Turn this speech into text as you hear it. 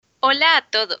Hola a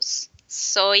todos,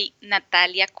 soy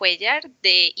Natalia Cuellar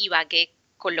de Ibagué,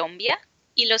 Colombia,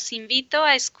 y los invito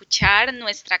a escuchar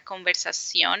nuestra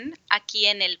conversación aquí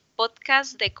en el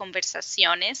podcast de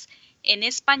conversaciones en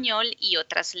español y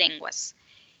otras lenguas.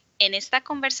 En esta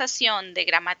conversación de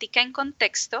gramática en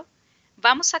contexto,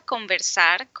 vamos a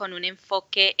conversar con un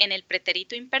enfoque en el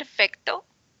pretérito imperfecto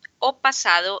o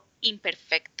pasado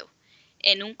imperfecto,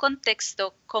 en un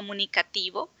contexto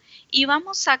comunicativo, y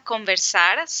vamos a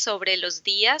conversar sobre los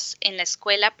días en la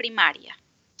escuela primaria.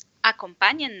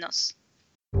 Acompáñennos.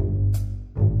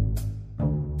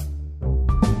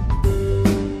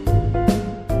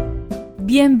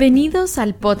 Bienvenidos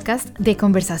al podcast de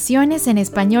conversaciones en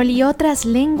español y otras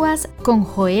lenguas con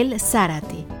Joel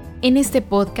Zárate. En este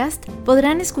podcast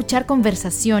podrán escuchar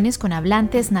conversaciones con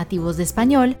hablantes nativos de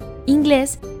español,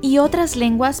 inglés y otras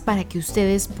lenguas para que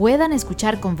ustedes puedan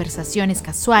escuchar conversaciones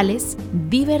casuales,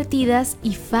 divertidas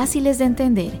y fáciles de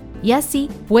entender, y así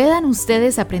puedan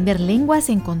ustedes aprender lenguas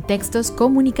en contextos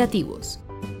comunicativos.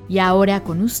 Y ahora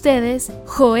con ustedes,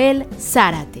 Joel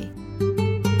Zárate.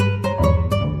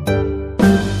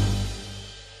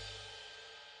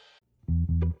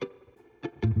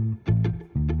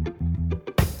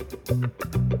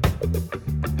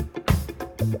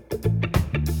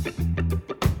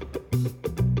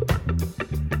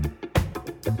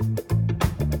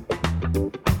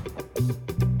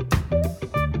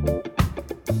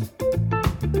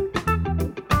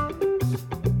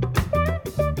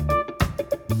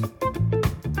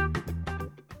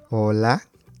 Hola,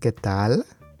 ¿qué tal?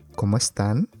 ¿Cómo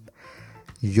están?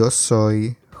 Yo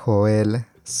soy Joel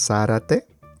Zárate.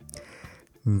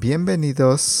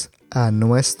 Bienvenidos a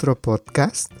nuestro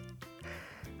podcast.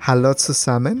 Hallo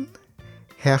zusammen,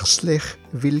 herzlich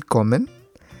willkommen.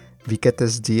 Wie geht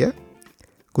es dir?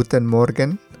 Guten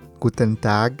Morgen, guten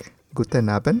Tag, guten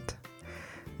Abend.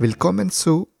 Willkommen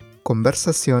zu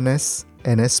Conversaciones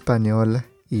en Español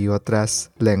y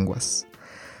otras lenguas.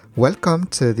 Welcome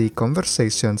to the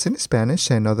Conversations in Spanish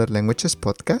and Other Languages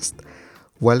podcast.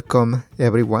 Welcome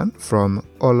everyone from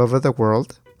all over the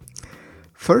world.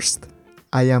 First,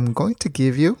 I am going to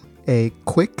give you a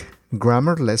quick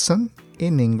grammar lesson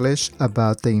in English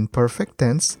about the imperfect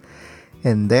tense,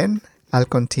 and then I'll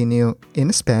continue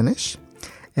in Spanish.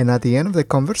 And at the end of the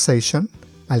conversation,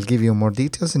 I'll give you more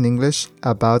details in English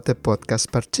about the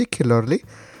podcast, particularly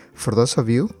for those of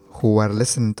you who are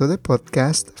listening to the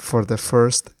podcast for the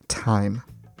first time.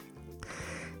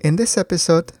 In this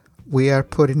episode, we are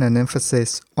putting an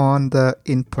emphasis on the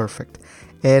imperfect,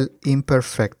 el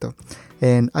imperfecto.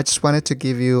 And I just wanted to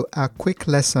give you a quick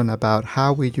lesson about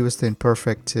how we use the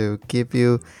imperfect to give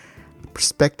you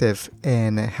perspective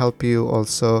and help you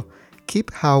also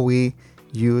keep how we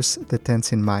use the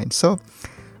tense in mind. So,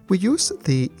 we use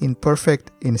the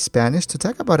imperfect in Spanish to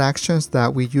talk about actions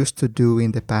that we used to do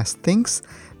in the past, things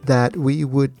that we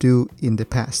would do in the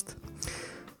past.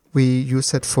 We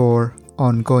use it for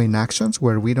ongoing actions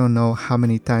where we don't know how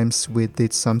many times we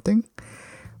did something,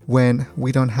 when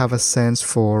we don't have a sense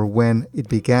for when it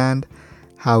began,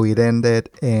 how it ended,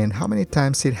 and how many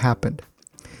times it happened.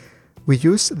 We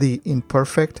use the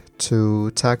imperfect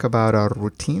to talk about our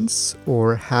routines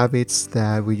or habits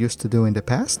that we used to do in the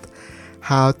past,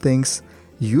 how things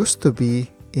used to be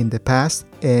in the past,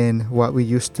 and what we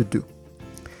used to do.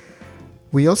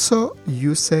 We also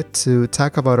use it to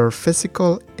talk about our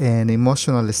physical and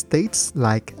emotional states,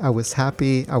 like I was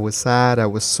happy, I was sad, I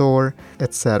was sore,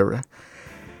 etc.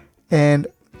 And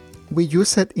we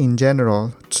use it in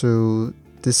general to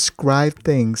describe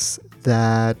things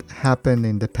that happened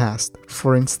in the past.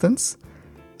 For instance,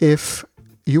 if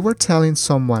you were telling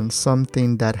someone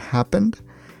something that happened,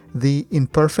 the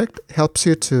imperfect helps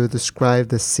you to describe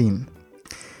the scene.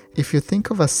 If you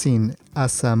think of a scene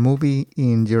as a movie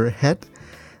in your head,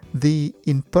 the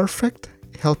imperfect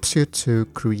helps you to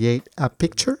create a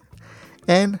picture,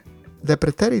 and the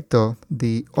pretérito,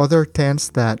 the other tense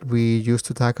that we use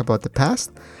to talk about the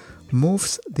past,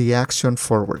 moves the action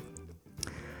forward.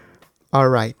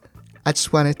 Alright, I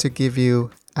just wanted to give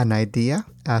you an idea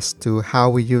as to how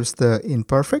we use the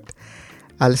imperfect.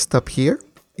 I'll stop here.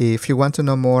 If you want to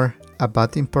know more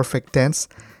about the imperfect tense,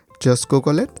 just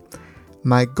Google it.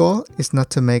 My goal is not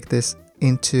to make this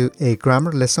into a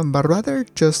grammar lesson, but rather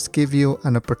just give you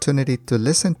an opportunity to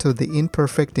listen to the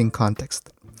imperfect in context.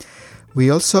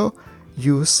 We also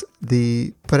use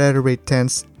the preterite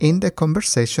tense in the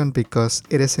conversation because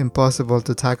it is impossible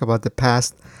to talk about the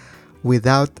past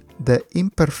without the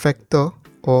imperfecto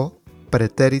o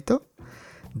pretérito.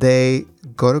 They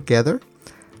go together,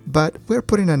 but we're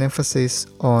putting an emphasis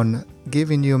on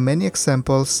giving you many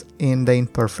examples in the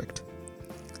imperfect.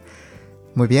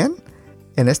 Muy bien,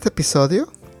 en este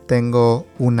episodio tengo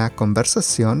una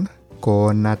conversación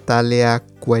con Natalia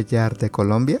Cuellar de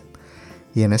Colombia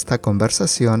y en esta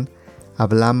conversación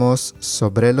hablamos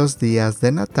sobre los días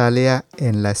de Natalia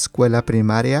en la escuela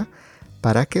primaria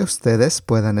para que ustedes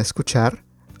puedan escuchar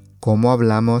cómo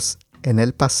hablamos en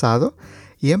el pasado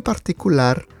y en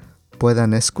particular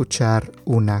puedan escuchar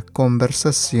una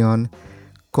conversación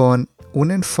con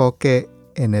un enfoque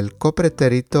en el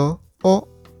copretérito o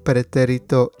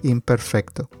pretérito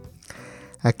imperfecto.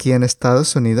 Aquí en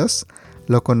Estados Unidos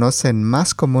lo conocen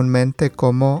más comúnmente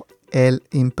como el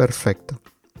imperfecto.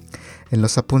 En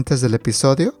los apuntes del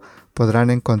episodio podrán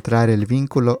encontrar el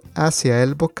vínculo hacia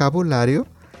el vocabulario,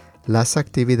 las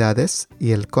actividades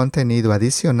y el contenido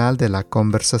adicional de la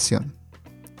conversación.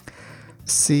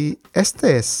 Si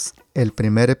este es el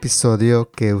primer episodio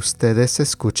que ustedes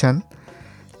escuchan,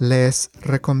 les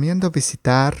recomiendo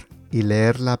visitar y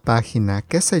leer la página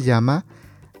que se llama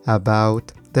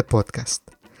About the Podcast.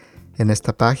 En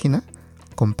esta página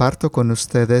comparto con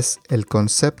ustedes el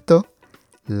concepto,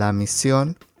 la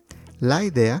misión, la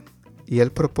idea y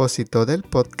el propósito del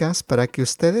podcast para que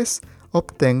ustedes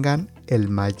obtengan el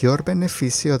mayor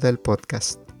beneficio del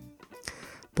podcast.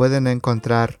 Pueden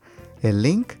encontrar el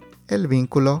link, el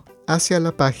vínculo hacia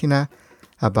la página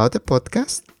About the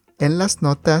Podcast en las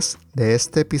notas de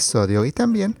este episodio y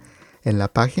también en la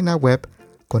página web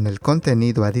con el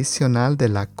contenido adicional de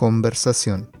la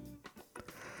conversación.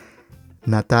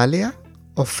 Natalia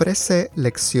ofrece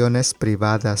lecciones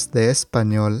privadas de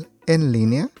español en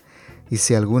línea y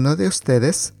si alguno de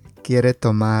ustedes quiere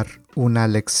tomar una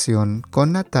lección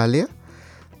con Natalia,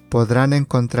 podrán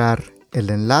encontrar el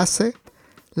enlace,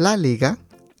 la liga,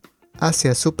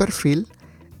 hacia su perfil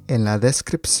en la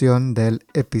descripción del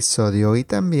episodio y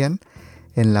también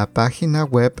en la página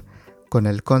web con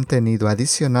el contenido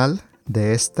adicional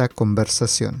de esta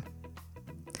conversación.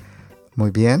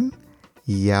 Muy bien,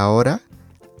 y ahora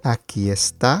aquí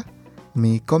está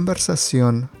mi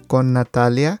conversación con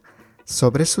Natalia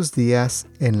sobre sus días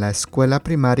en la escuela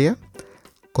primaria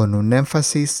con un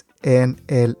énfasis en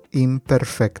el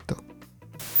imperfecto.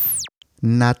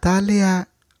 Natalia,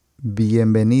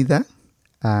 bienvenida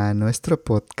a nuestro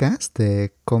podcast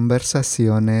de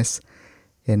conversaciones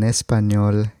en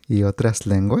español y otras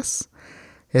lenguas.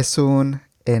 Es un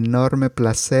enorme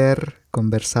placer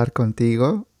conversar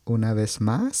contigo una vez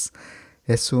más.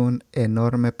 Es un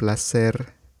enorme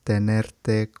placer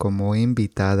tenerte como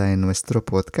invitada en nuestro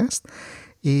podcast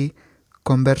y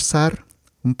conversar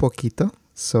un poquito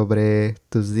sobre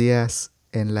tus días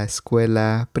en la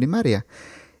escuela primaria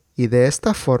y de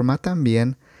esta forma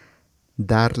también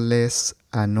darles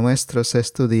a nuestros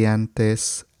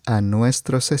estudiantes, a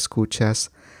nuestros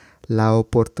escuchas, la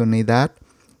oportunidad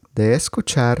de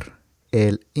escuchar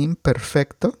el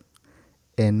imperfecto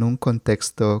en un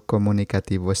contexto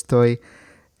comunicativo. Estoy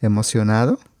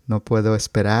emocionado, no puedo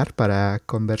esperar para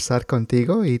conversar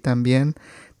contigo y también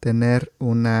tener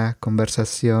una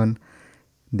conversación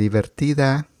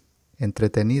divertida,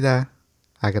 entretenida,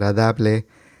 agradable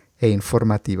e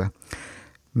informativa.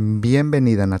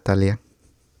 Bienvenida, Natalia.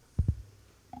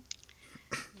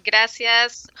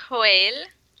 Gracias, Joel.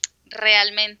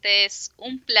 Realmente es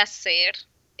un placer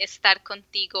estar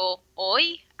contigo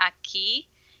hoy aquí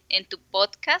en tu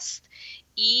podcast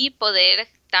y poder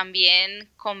también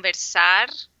conversar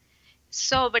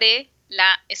sobre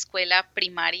la escuela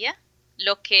primaria,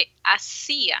 lo que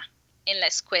hacía en la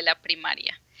escuela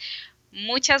primaria.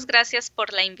 Muchas gracias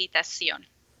por la invitación.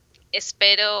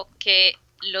 Espero que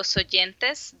los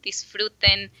oyentes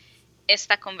disfruten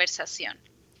esta conversación.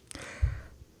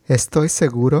 Estoy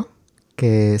seguro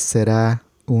que será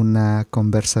una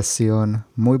conversación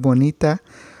muy bonita,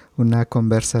 una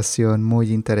conversación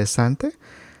muy interesante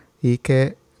y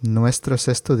que nuestros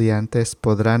estudiantes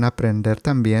podrán aprender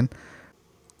también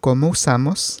cómo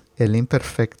usamos el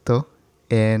imperfecto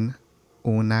en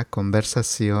una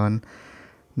conversación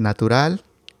natural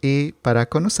y para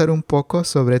conocer un poco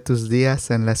sobre tus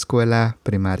días en la escuela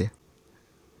primaria.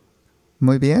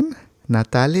 Muy bien,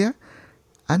 Natalia,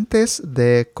 antes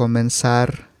de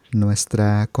comenzar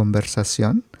nuestra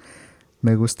conversación,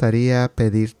 me gustaría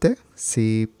pedirte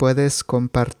si puedes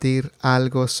compartir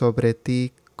algo sobre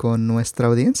ti con nuestra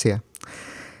audiencia.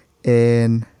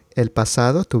 En el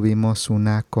pasado tuvimos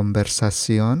una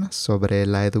conversación sobre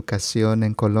la educación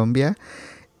en Colombia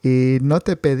y no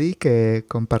te pedí que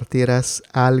compartieras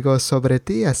algo sobre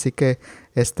ti, así que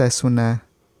esta es una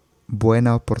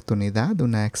buena oportunidad,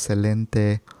 una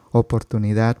excelente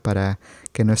oportunidad para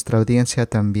que nuestra audiencia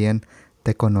también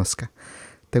te conozca.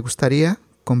 ¿Te gustaría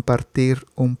compartir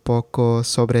un poco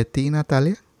sobre ti,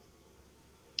 Natalia?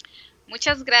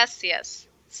 Muchas gracias.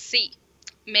 Sí,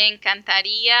 Me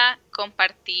encantaría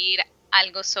compartir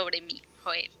algo sobre mí,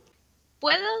 Joel.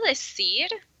 Puedo decir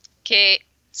que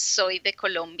soy de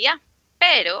Colombia,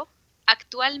 pero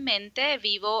actualmente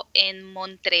vivo en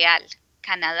Montreal,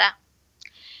 Canadá.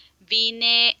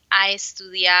 Vine a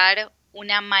estudiar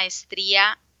una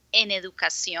maestría en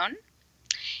educación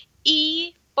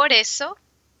y por eso,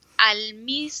 al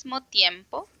mismo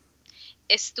tiempo,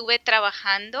 estuve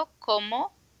trabajando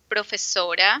como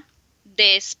profesora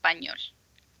de español.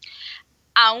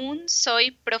 Aún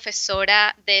soy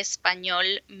profesora de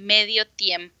español medio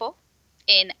tiempo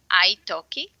en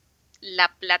italki,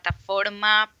 la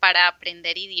plataforma para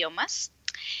aprender idiomas,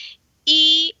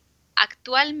 y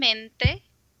actualmente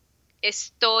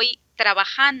estoy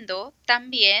trabajando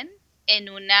también en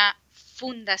una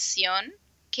fundación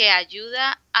que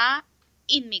ayuda a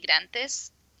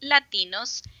inmigrantes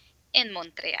latinos en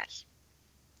Montreal.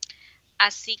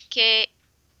 Así que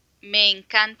me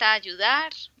encanta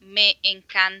ayudar, me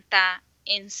encanta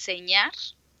enseñar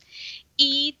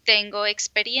y tengo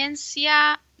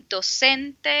experiencia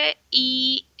docente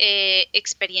y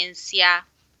experiencia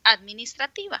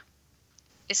administrativa.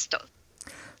 Es todo.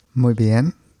 Muy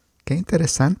bien, qué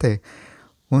interesante.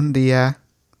 Un día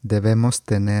debemos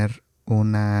tener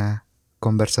una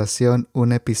conversación,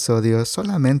 un episodio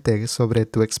solamente sobre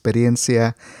tu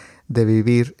experiencia de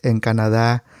vivir en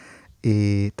Canadá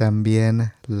y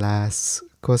también las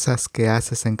cosas que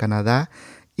haces en Canadá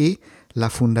y la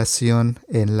fundación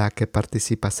en la que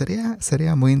participas.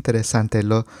 Sería muy interesante.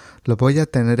 Lo voy a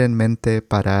tener en mente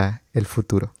para el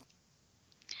futuro.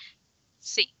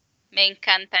 Sí, me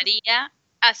encantaría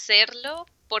hacerlo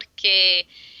porque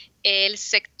el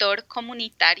sector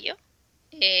comunitario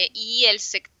y el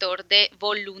sector de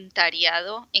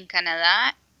voluntariado en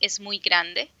Canadá es muy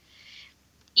grande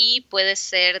y puede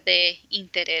ser de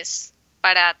interés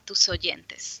para tus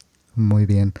oyentes. Muy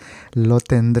bien, lo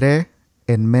tendré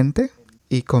en mente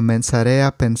y comenzaré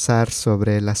a pensar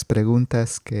sobre las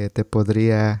preguntas que te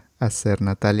podría hacer,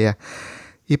 Natalia.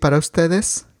 Y para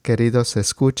ustedes, queridos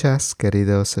escuchas,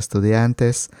 queridos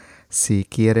estudiantes, si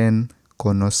quieren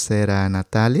conocer a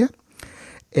Natalia,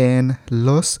 en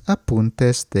los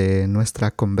apuntes de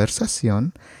nuestra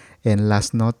conversación, en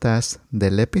las notas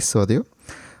del episodio,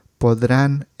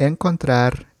 podrán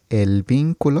encontrar el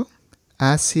vínculo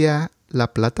hacia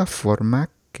la plataforma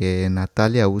que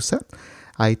Natalia usa,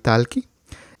 italki,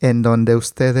 en donde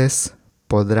ustedes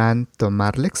podrán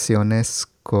tomar lecciones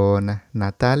con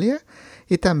Natalia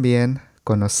y también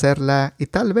conocerla y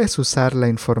tal vez usar la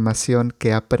información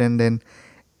que aprenden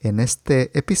en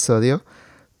este episodio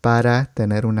para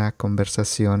tener una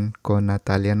conversación con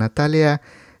Natalia. Natalia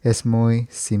es muy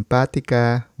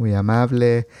simpática, muy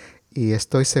amable y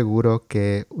estoy seguro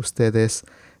que ustedes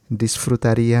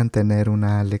disfrutarían tener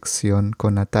una lección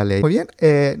con Natalia. Muy bien,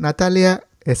 Natalia,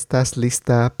 ¿estás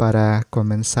lista para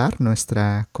comenzar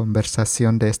nuestra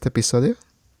conversación de este episodio?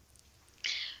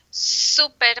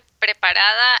 Súper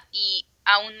preparada y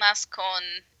aún más con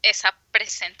esa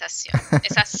presentación,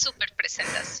 esa súper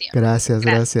presentación.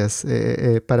 Gracias.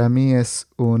 Para mí es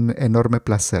un enorme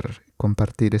placer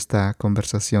compartir esta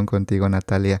conversación contigo,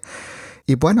 Natalia.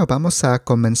 Y bueno, vamos a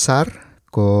comenzar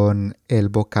con el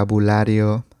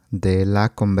vocabulario de la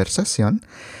conversación.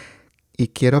 Y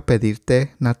quiero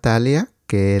pedirte, Natalia,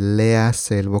 que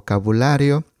leas el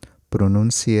vocabulario,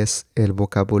 pronuncies el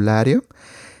vocabulario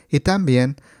y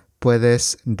también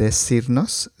puedes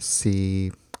decirnos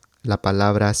si la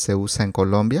palabra se usa en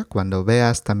Colombia. Cuando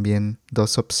veas también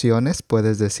dos opciones,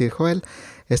 puedes decir, Joel,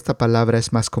 esta palabra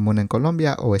es más común en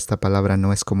Colombia o esta palabra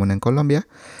no es común en Colombia.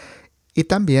 Y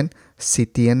también si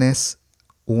tienes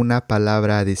una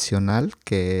palabra adicional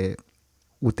que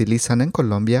utilizan en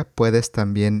Colombia, puedes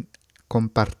también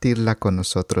compartirla con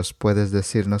nosotros. Puedes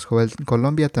decirnos, Joel, en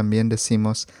Colombia también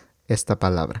decimos esta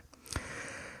palabra.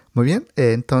 Muy bien,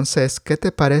 entonces, ¿qué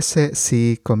te parece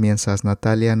si comienzas,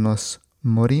 Natalia? Nos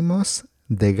morimos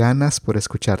de ganas por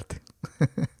escucharte.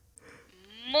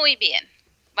 Muy bien,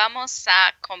 vamos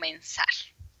a comenzar.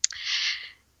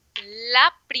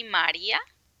 La primaria,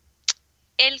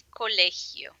 el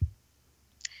colegio.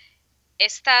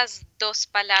 ¿Estas dos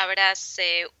palabras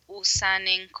se usan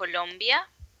en Colombia?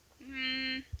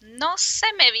 No se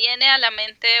me viene a la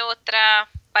mente otra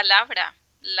palabra.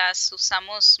 Las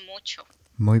usamos mucho.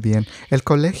 Muy bien. El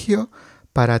colegio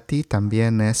para ti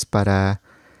también es para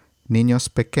niños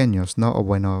pequeños, ¿no? O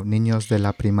bueno, niños de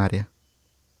la primaria.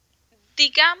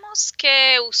 Digamos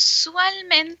que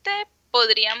usualmente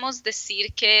podríamos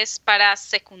decir que es para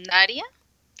secundaria,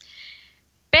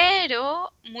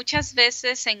 pero muchas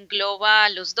veces engloba a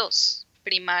los dos,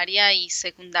 primaria y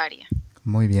secundaria.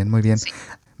 Muy bien. Sí.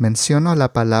 Menciono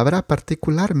la palabra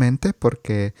particularmente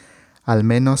porque, al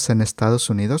menos en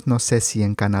Estados Unidos, no sé si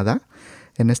en Canadá,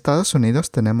 en Estados Unidos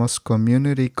tenemos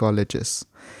community colleges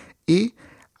y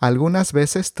algunas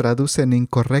veces traducen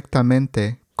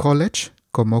incorrectamente college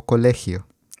como colegio.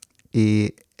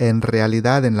 Y en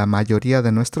realidad, en la mayoría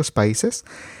de nuestros países,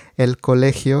 el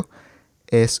colegio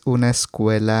es una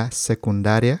escuela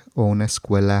secundaria o una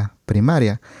escuela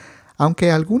primaria.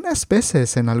 Aunque algunas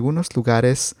veces en algunos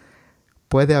lugares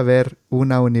puede haber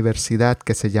una universidad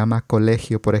que se llama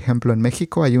colegio. Por ejemplo, en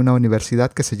México hay una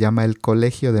universidad que se llama el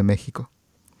Colegio de México.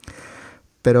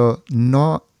 Pero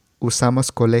no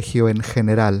usamos colegio en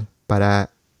general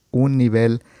para un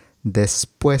nivel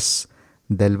después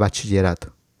del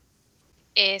bachillerato.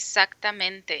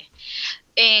 Exactamente.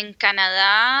 En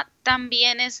Canadá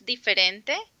también es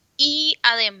diferente y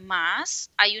además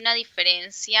hay una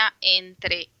diferencia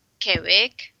entre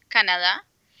Quebec, Canadá,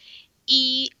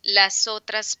 y las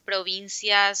otras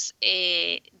provincias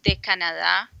de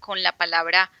Canadá con la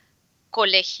palabra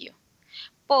colegio,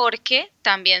 porque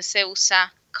también se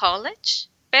usa college,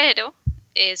 pero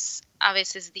es a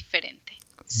veces diferente.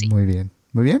 Sí. Muy bien,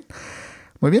 muy bien,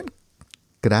 muy bien.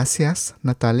 Gracias,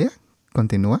 Natalia.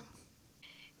 Continúa.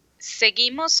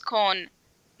 Seguimos con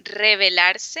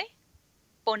revelarse,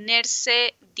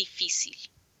 ponerse difícil.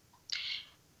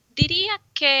 Diría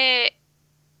que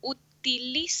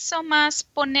utilizo más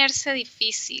ponerse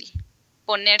difícil,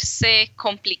 ponerse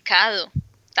complicado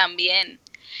también.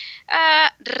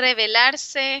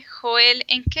 Revelarse, Joel,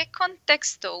 ¿en qué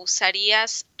contexto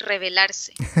usarías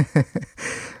revelarse?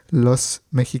 Los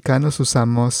mexicanos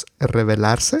usamos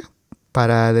revelarse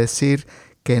para decir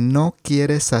que no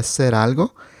quieres hacer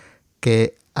algo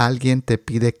que alguien te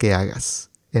pide que hagas.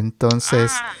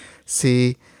 Entonces,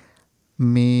 si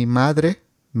mi madre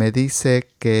me dice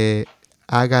que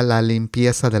haga la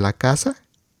limpieza de la casa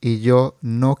y yo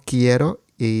no quiero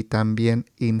y también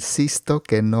insisto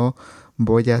que no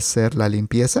voy a hacer la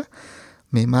limpieza,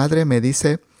 mi madre me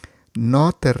dice,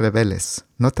 no te rebeles,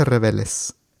 no te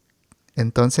rebeles.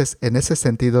 Entonces, en ese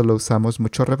sentido lo usamos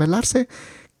mucho rebelarse.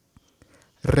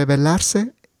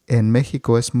 Rebelarse en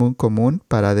México es muy común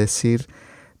para decir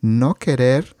no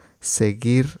querer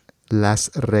seguir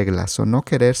las reglas o no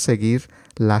querer seguir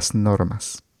las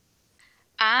normas.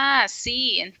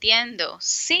 Sí, entiendo.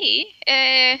 Sí,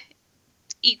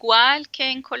 igual que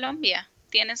en Colombia.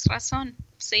 Tienes razón,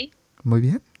 sí. Muy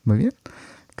bien, muy bien.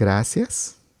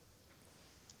 Gracias.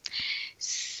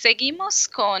 Seguimos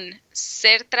con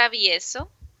ser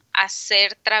travieso,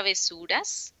 hacer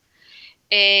travesuras.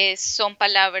 Son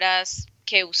palabras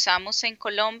que usamos en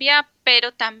Colombia,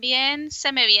 pero también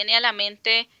se me viene a la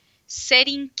mente ser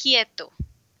inquieto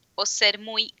o ser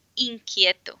muy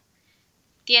inquieto.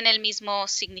 Tiene el mismo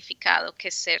significado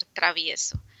que ser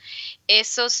travieso.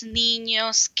 Esos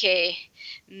niños que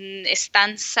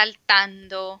están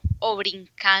saltando o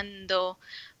brincando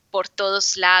por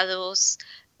todos lados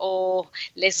o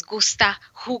les gusta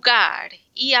jugar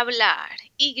y hablar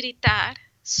y gritar,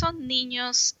 son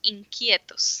niños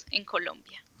inquietos en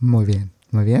Colombia. Muy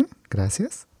bien,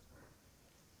 gracias.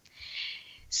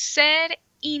 Ser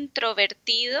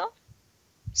introvertido,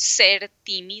 ser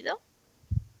tímido,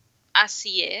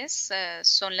 así es,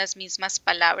 son las mismas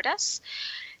palabras.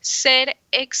 Ser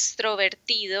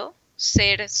extrovertido,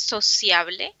 ser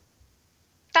sociable,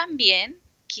 también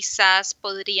quizás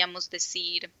podríamos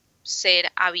decir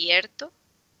ser abierto.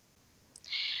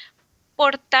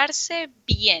 Portarse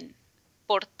bien,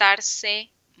 portarse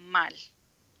mal,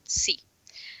 sí.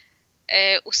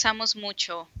 Usamos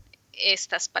mucho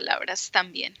estas palabras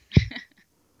también.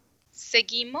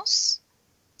 Seguimos.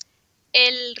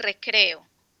 El recreo.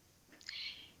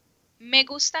 Me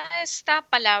gusta esta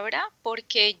palabra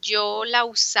porque yo la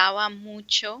usaba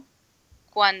mucho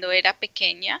cuando era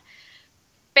pequeña,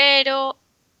 pero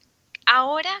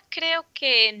ahora creo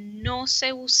que no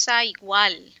se usa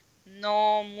igual.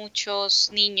 No muchos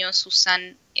niños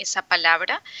usan esa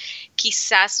palabra.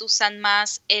 Quizás usan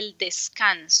más el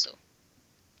descanso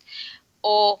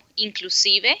o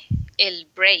inclusive el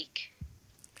break,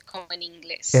 como en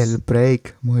inglés. El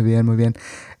break, muy bien, muy bien.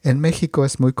 En México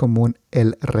es muy común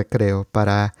el recreo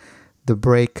para the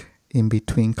break in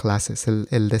between classes,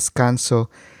 el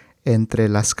descanso entre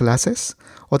las clases,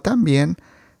 o también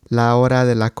la hora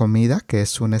de la comida, que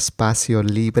es un espacio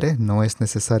libre, no es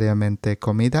necesariamente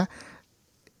comida.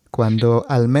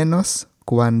 Al menos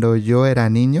cuando yo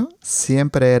era niño,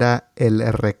 siempre era el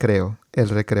recreo.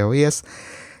 Y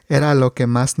era lo que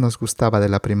más nos gustaba de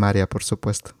la primaria, por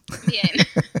supuesto. Bien.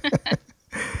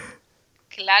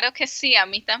 Claro que sí, a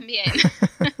mí también.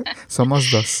 Somos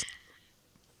dos.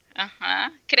 Ajá.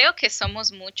 Creo que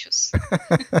somos muchos.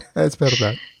 Es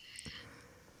verdad.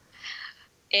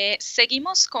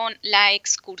 Seguimos con la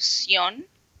excursión.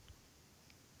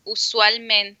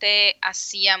 Usualmente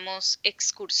hacíamos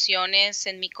excursiones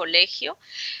en mi colegio,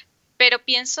 pero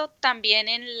pienso también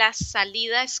en la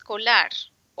salida escolar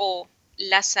o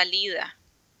la salida.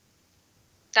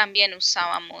 También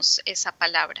usábamos esa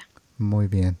palabra. Muy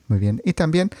bien, muy bien. Y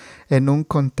también en un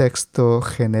contexto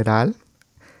general,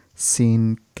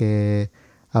 sin que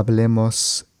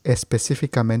hablemos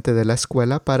específicamente de la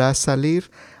escuela, para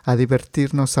salir a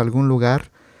divertirnos a algún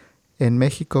lugar. En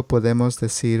México podemos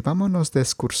decir, vámonos de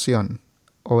excursión,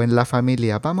 o en la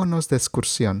familia, vámonos de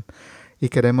excursión. Y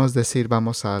queremos decir,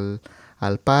 vamos al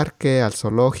parque, al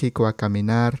zoológico, a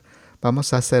caminar,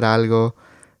 vamos a hacer algo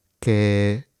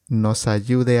que nos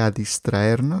ayude a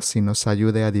distraernos y nos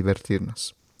ayude a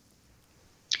divertirnos.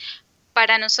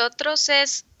 Para nosotros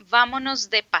es vámonos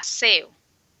de paseo.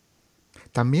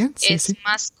 También, sí, Es sí.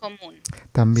 más común.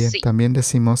 También, Sí. también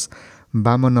decimos,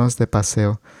 vámonos de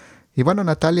paseo. Y bueno,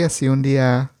 Natalia, si un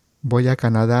día voy a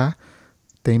Canadá,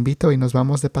 te invito y nos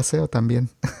vamos de paseo también.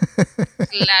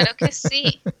 Claro que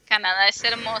sí. Canadá es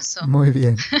hermoso. Muy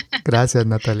bien. Gracias,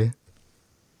 Natalia.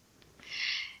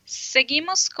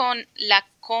 Seguimos con la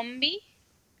combi,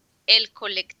 el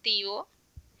colectivo.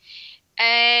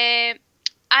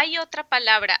 Hay otra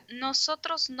palabra.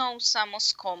 Nosotros no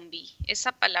usamos combi.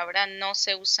 Esa palabra no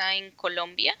se usa en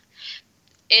Colombia.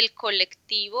 El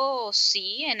colectivo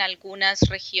sí, en algunas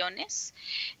regiones.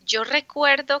 Yo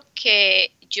recuerdo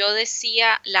que yo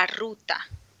decía la ruta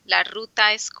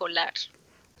escolar.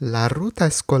 La ruta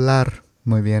escolar.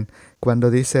 Muy bien.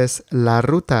 Cuando dices la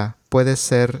ruta, puede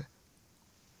ser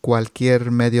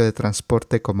cualquier medio de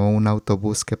transporte como un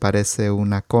autobús que parece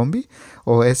una combi,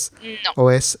 o es No,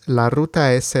 la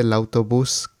ruta es el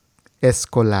autobús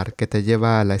escolar que te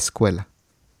lleva a la escuela.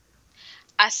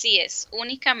 así es.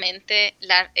 Únicamente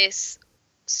es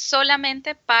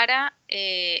solamente para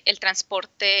el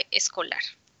transporte escolar.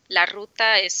 La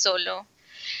ruta es solo.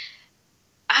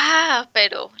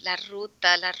 Pero la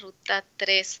ruta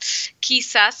 3,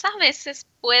 quizás a veces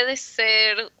puede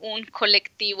ser un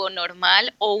colectivo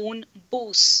normal o un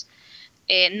bus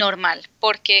normal,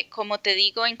 porque como te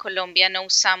digo, en Colombia no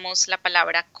usamos la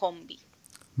palabra combi.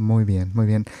 Muy bien, muy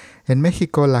bien. En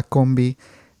México la combi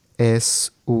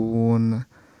es un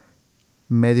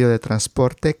medio de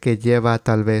transporte que lleva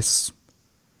tal vez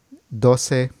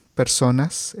 12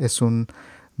 personas. Es un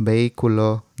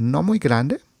vehículo no muy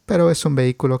grande, pero es un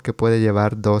vehículo que puede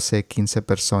llevar 12, 15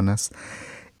 personas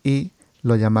y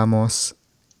lo llamamos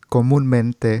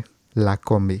comúnmente la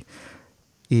combi.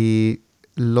 Y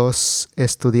los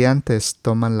estudiantes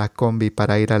toman la combi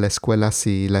para ir a la escuela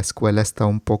si la escuela está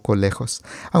un poco lejos.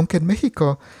 Aunque en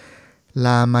México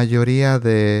la mayoría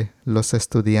de los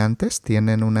estudiantes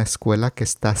tienen una escuela que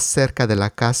está cerca de la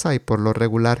casa y por lo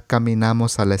regular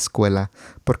caminamos a la escuela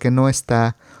porque no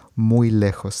está muy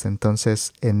lejos.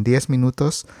 Entonces, en 10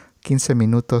 minutos, 15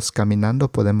 minutos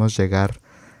caminando podemos llegar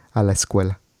a la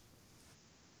escuela.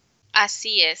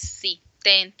 Así es, sí,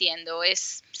 te entiendo,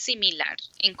 es similar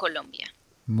en Colombia.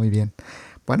 Muy bien.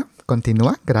 Bueno,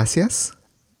 continúa. Gracias.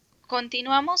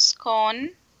 Continuamos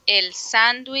con el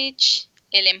sándwich,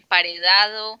 el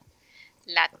emparedado,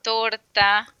 la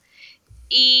torta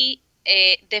y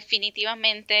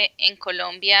definitivamente en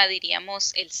Colombia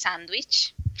diríamos el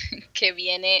sándwich, que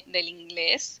viene del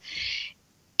inglés.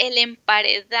 El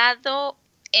emparedado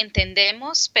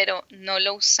entendemos, pero no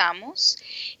lo usamos.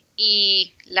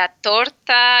 Y la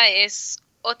torta es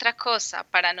otra cosa.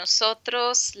 Para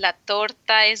nosotros la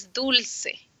torta es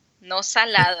dulce, no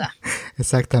salada.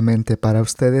 Exactamente. Para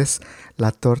ustedes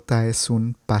la torta es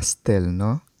un pastel,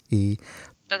 ¿no? Y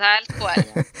Tal cual.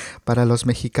 para los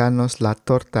mexicanos la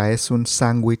torta es un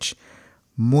sándwich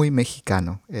muy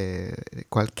mexicano.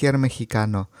 Cualquier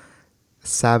mexicano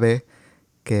sabe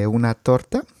que una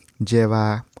torta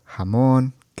lleva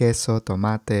jamón, queso,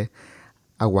 tomate,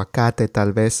 aguacate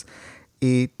tal vez,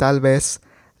 y tal vez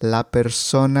la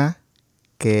persona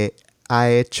que ha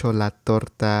hecho la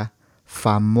torta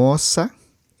famosa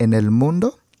en el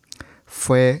mundo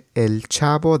fue el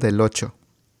Chavo del Ocho,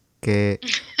 que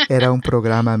era un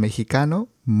programa mexicano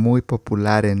muy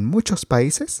popular en muchos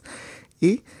países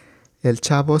y el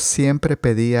Chavo siempre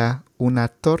pedía una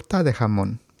torta de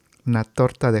jamón.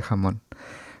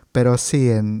 Pero sí,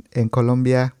 en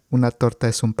Colombia una torta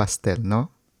es un pastel,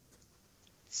 ¿no?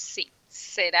 Sí,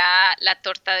 será la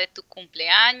torta de tu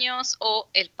cumpleaños o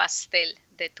el pastel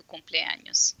de tu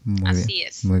cumpleaños. Muy Así bien,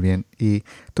 es. muy bien. Y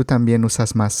tú también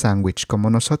usas más sándwich. Como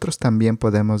nosotros también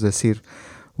podemos decir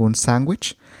un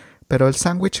sándwich, pero el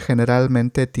sándwich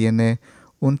generalmente tiene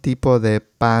un tipo de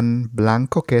pan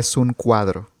blanco que es un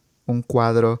cuadro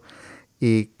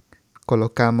y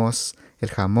colocamos el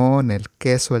jamón, el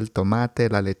queso, el tomate,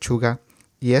 la lechuga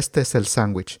y este es el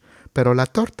sándwich. Pero la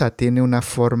torta tiene una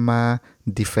forma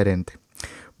diferente.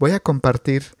 Voy a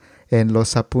compartir en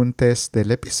los apuntes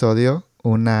del episodio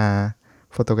una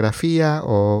fotografía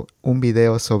o un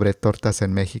video sobre tortas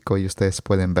en México y ustedes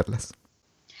pueden verlas.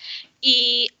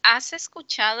 ¿Y has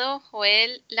escuchado,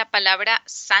 Joel, la palabra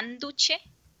sánduche?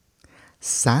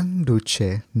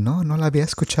 Sánduche. No la había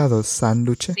escuchado.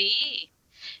 Sánduche. Sí,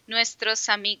 nuestros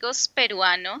amigos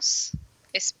peruanos,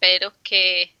 espero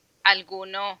que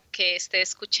alguno que esté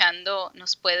escuchando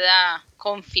nos pueda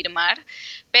confirmar,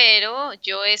 pero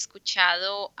yo he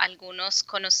escuchado algunos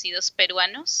conocidos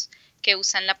peruanos que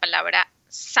usan la palabra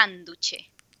sánduche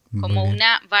como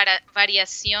una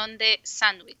variación de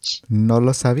sándwich. No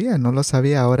lo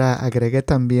sabía. Ahora agregué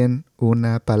también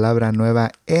una palabra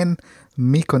nueva en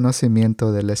mi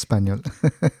conocimiento del español.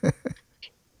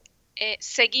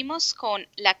 Seguimos con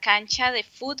la cancha de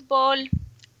fútbol,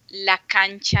 la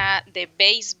cancha de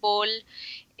béisbol.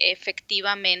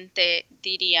 Efectivamente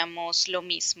diríamos lo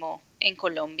mismo en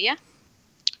Colombia.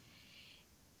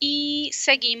 Y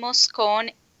seguimos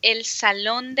con el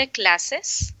salón de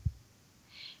clases.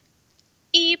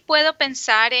 Y puedo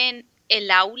pensar en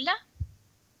el aula,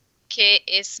 que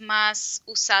es más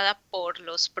usada por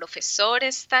los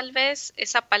profesores tal vez.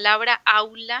 Esa palabra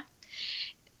aula,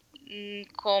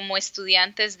 como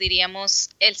estudiantes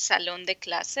diríamos el salón de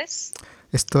clases.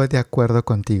 Estoy de acuerdo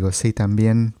contigo. Sí,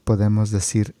 también podemos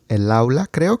decir el aula.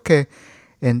 Creo que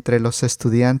entre los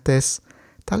estudiantes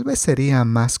tal vez sería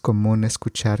más común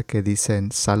escuchar que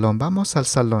dicen salón. Vámonos al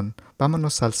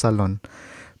salón.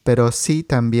 Pero sí,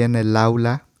 también el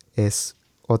aula es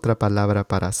otra palabra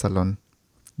para salón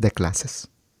de clases.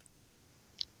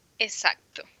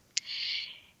 Exacto.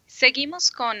 Seguimos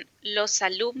con los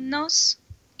alumnos,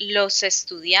 los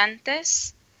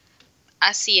estudiantes.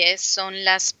 Así es, son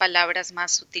las palabras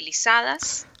más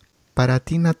utilizadas. Para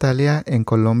ti, Natalia, ¿en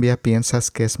Colombia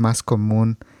piensas que es más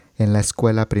común en la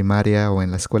escuela primaria o en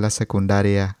la escuela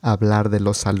secundaria hablar de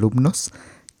los alumnos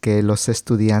que los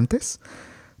estudiantes?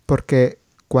 Porque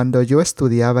cuando yo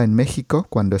estudiaba en México,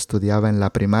 cuando estudiaba en la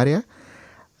primaria,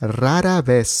 rara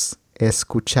vez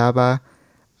escuchaba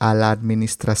a la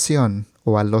administración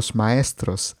o a los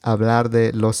maestros hablar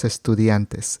de los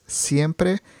estudiantes.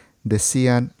 Siempre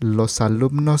decían los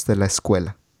alumnos de la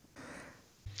escuela.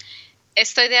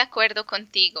 Estoy de acuerdo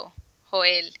contigo,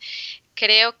 Joel.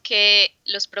 Creo que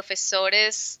los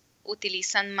profesores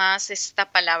utilizan más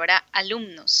esta palabra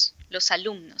alumnos, los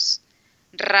alumnos.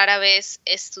 Rara vez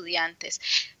estudiantes,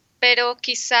 pero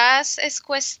quizás es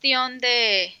cuestión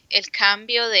de el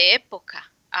cambio de época.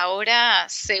 Ahora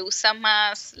se usa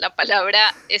más la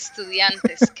palabra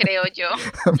estudiantes, creo yo.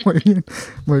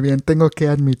 Muy bien. Tengo que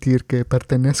admitir que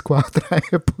pertenezco a otra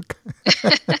época.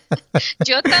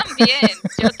 Yo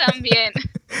también.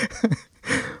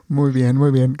 Muy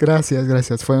bien.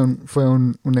 Gracias. Fue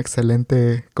un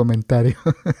excelente comentario.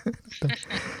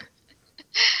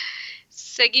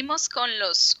 Seguimos con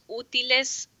los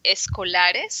útiles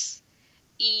escolares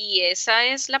y esa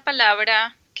es la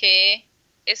palabra que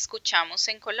escuchamos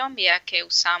en Colombia, que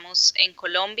usamos en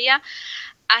Colombia,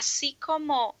 así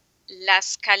como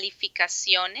las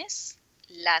calificaciones,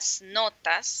 las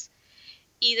notas,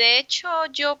 y de hecho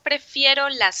yo prefiero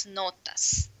las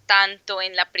notas, tanto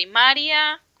en la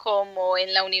primaria como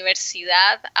en la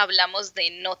universidad hablamos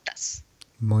de notas.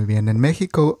 Muy bien, en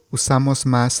México usamos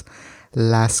más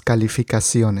las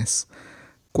calificaciones.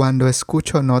 Cuando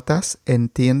escucho notas,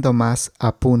 entiendo más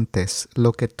apuntes,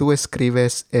 lo que tú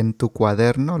escribes en tu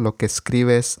cuaderno, lo que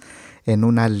escribes en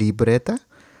una libreta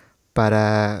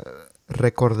para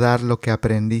recordar lo que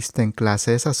aprendiste en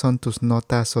clase. Esas son tus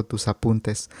notas o tus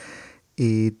apuntes.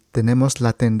 Y tenemos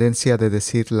la tendencia de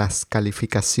decir las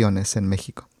calificaciones en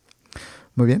México.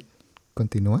 Muy bien,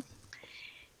 continúa.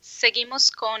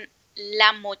 Seguimos con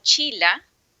la mochila.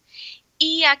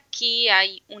 Y aquí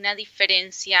hay una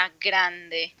diferencia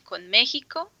grande con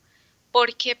México,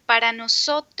 porque para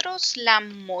nosotros la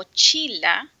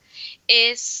mochila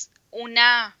es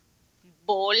una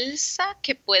bolsa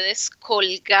que puedes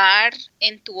colgar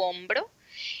en tu hombro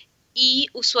y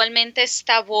usualmente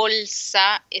esta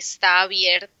bolsa está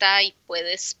abierta y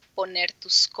puedes poner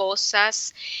tus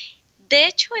cosas. De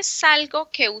hecho, es algo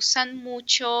que usan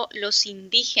mucho los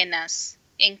indígenas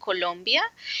en Colombia.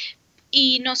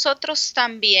 Y nosotros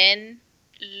también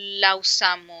la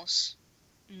usamos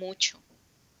mucho,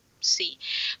 sí.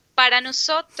 Para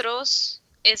nosotros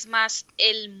es más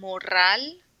el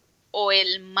morral o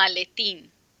el maletín.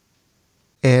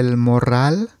 ¿El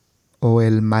morral o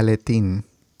el maletín?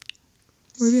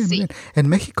 Muy bien, muy Sí. bien. En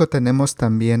México tenemos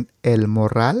también el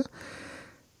morral.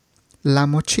 La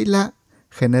mochila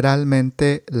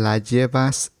generalmente la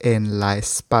llevas en la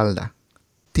espalda.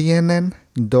 Tienen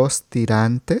dos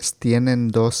tirantes, tienen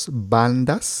dos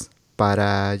bandas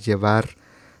para llevar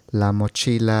la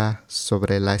mochila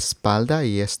sobre la espalda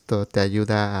y esto te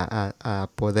ayuda a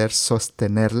poder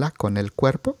sostenerla con el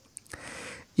cuerpo.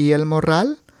 Y el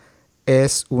morral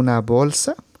es una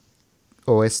bolsa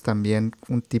o es también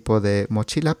un tipo de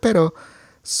mochila, pero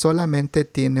solamente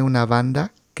tiene una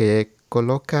banda que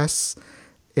colocas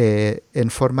en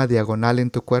forma diagonal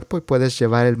en tu cuerpo y puedes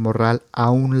llevar el morral a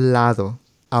un lado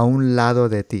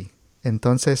de ti.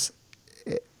 Entonces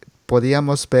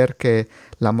podíamos ver que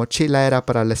la mochila era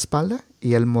para la espalda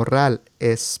y el morral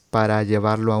es para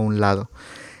llevarlo a un lado.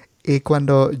 Y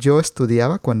cuando yo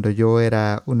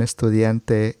era un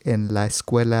estudiante en la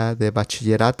escuela de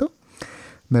bachillerato,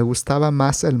 me gustaba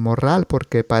más el morral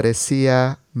porque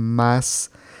parecía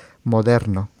más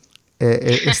moderno.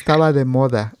 Estaba de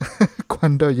moda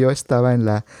cuando yo estaba en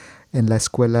la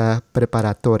escuela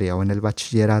preparatoria o en el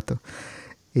bachillerato.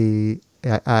 Y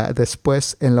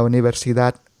después en la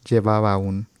universidad llevaba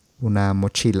una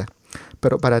mochila.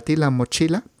 Pero para ti la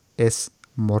mochila es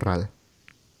morral.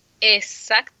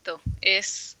 Exacto,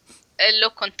 es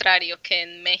lo contrario que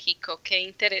en México, qué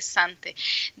interesante.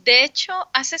 De hecho,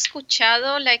 ¿has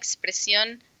escuchado la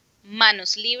expresión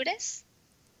manos libres?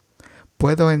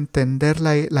 Puedo entender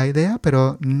la idea,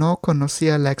 pero no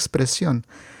conocía la expresión.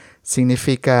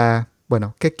 Significa,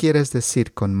 bueno, ¿qué quieres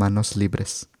decir con manos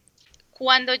libres?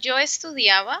 Cuando yo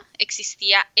estudiaba,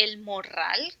 existía el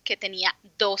morral que tenía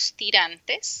dos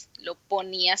tirantes, lo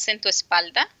ponías en tu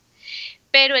espalda,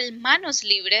 pero el manos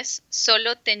libres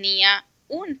solo tenía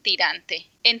un tirante.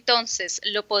 Entonces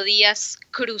lo podías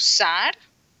cruzar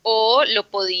o lo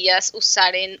podías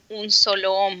usar en un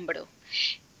solo hombro.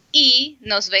 Y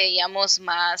nos veíamos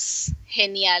más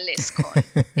geniales con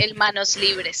el manos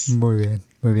libres. Muy bien,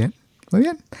 muy bien, muy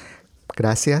bien.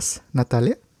 Gracias,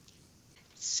 Natalia.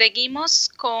 Seguimos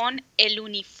con el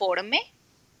uniforme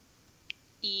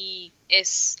y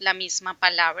es la misma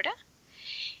palabra.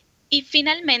 Y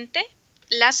finalmente,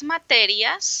 las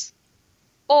materias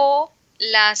o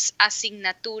las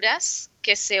asignaturas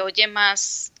que se oye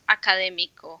más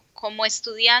académico. Como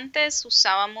estudiantes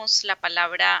usábamos la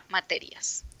palabra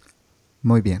materias.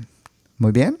 Muy bien,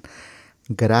 muy bien.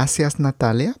 Gracias,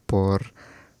 Natalia, por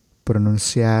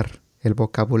pronunciar el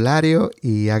vocabulario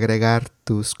y agregar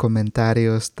tus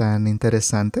comentarios tan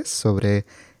interesantes sobre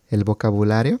el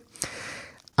vocabulario.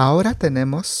 Ahora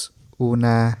tenemos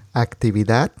una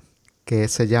actividad que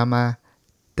se llama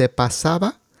 ¿te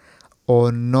pasaba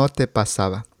o no te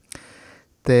pasaba?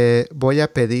 Te voy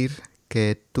a pedir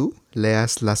que tú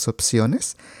leas las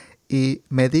opciones y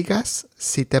me digas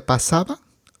si te pasaba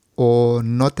o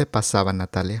no te pasaba,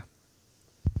 Natalia.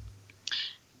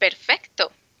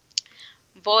 Perfecto.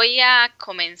 Voy a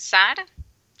comenzar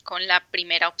con la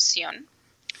primera opción.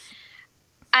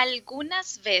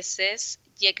 Algunas veces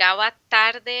llegaba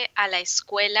tarde a la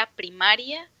escuela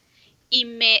primaria y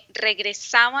me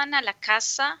regresaban a la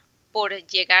casa por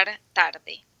llegar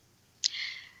tarde.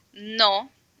 No,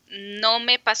 no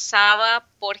me pasaba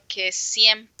porque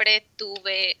siempre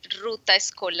tuve ruta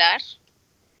escolar,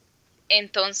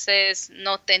 entonces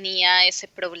no tenía ese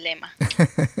problema.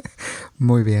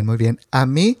 Muy bien, muy bien. A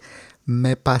mí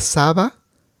me pasaba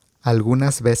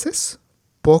algunas veces,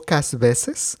 pocas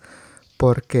veces,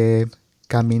 porque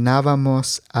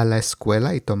caminábamos a la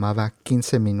escuela y tomaba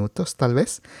 15 minutos tal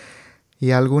vez,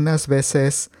 y algunas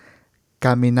veces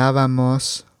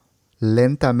caminábamos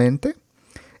lentamente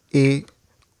y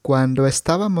cuando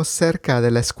estábamos cerca de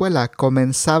la escuela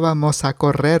comenzábamos a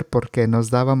correr porque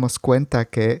nos dábamos cuenta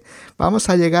que vamos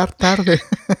a llegar tarde.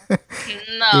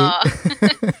 No,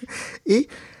 y,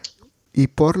 y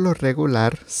por lo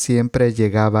regular siempre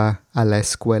llegaba a la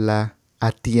escuela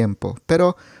a tiempo,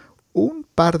 pero un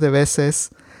par de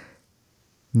veces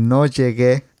no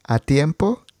llegué a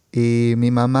tiempo y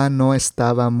mi mamá no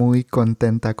estaba muy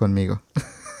contenta conmigo.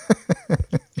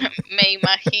 me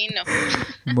imagino.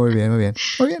 Muy bien, muy bien.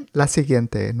 Muy bien, la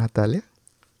siguiente, Natalia.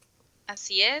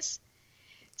 Así es.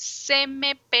 Se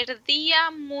me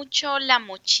perdía mucho la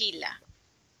mochila.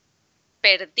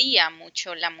 Perdía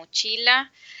mucho la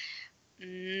mochila.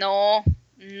 No,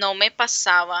 no me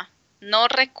pasaba. No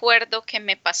recuerdo que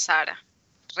me pasara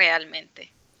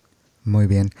realmente. Muy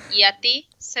bien. ¿Y a ti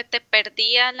se te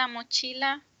perdía la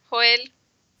mochila, Joel?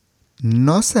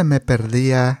 No se me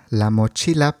perdía la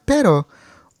mochila, pero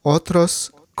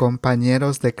otros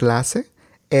compañeros de clase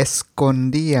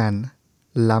escondían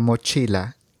la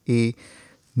mochila y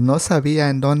no sabía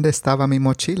en dónde estaba mi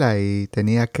mochila y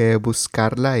tenía que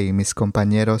buscarla y mis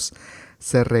compañeros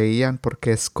se reían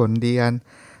porque escondían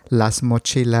las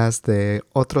mochilas de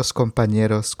otros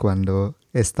compañeros cuando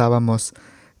estábamos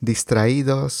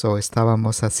distraídos o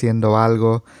estábamos haciendo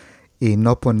algo y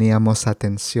no poníamos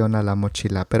atención a la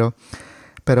mochila.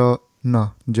 Pero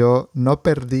no, yo no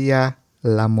perdía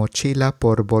la mochila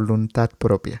por voluntad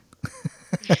propia.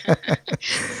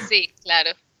 Sí,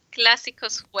 claro.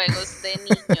 Clásicos juegos de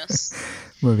niños.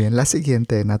 Muy bien, la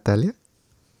siguiente, Natalia.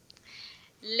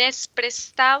 ¿Les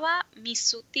prestaba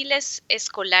mis útiles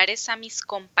escolares a mis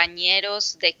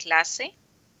compañeros de clase?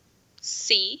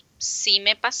 Sí, sí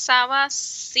me pasaba,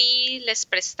 sí les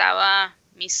prestaba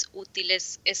mis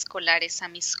útiles escolares a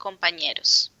mis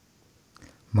compañeros.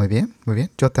 Muy bien, muy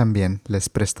bien. Yo también les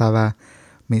prestaba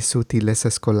mis útiles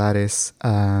escolares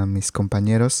a mis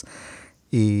compañeros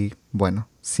y bueno,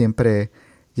 siempre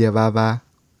llevaba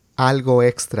algo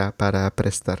extra para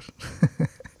prestar.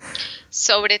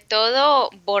 Sobre todo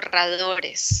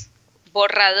borradores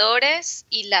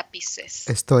y lápices.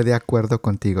 Estoy de acuerdo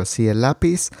contigo. Sí, el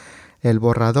lápiz, el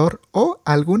borrador o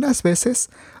algunas veces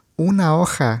una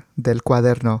hoja del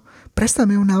cuaderno.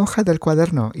 Préstame una hoja del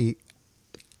cuaderno y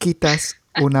quitas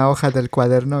una hoja del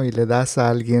cuaderno y le das a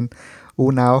alguien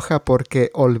una hoja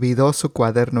porque olvidó su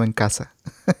cuaderno en casa.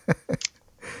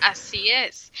 Así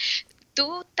es.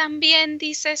 ¿Tú también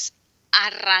dices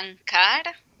arrancar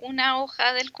una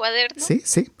hoja del cuaderno? Sí,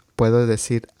 sí, puedo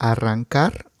decir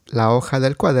arrancar la hoja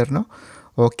del cuaderno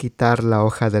o quitar la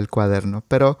hoja del cuaderno,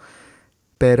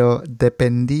 pero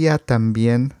dependía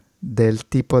también del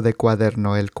tipo de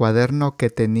cuaderno. El cuaderno que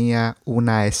tenía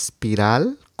una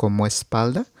espiral como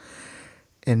espalda.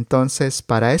 Entonces,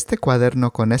 para este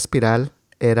cuaderno con espiral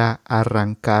era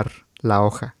arrancar la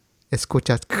hoja.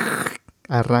 Escuchas,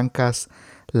 arrancas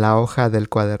la hoja del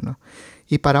cuaderno.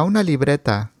 Y para una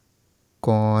libreta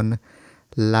con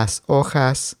las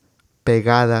hojas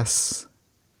pegadas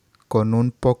con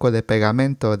un poco de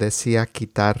pegamento, decía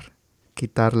quitar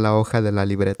la hoja de la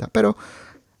libreta. Pero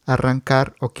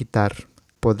arrancar o quitar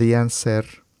podían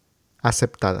ser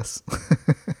aceptadas.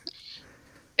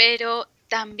 Pero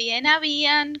también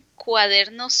habían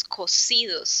cuadernos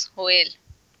cosidos, Joel.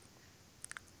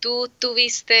 ¿Tú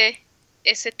tuviste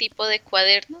ese tipo de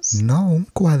cuadernos? No, un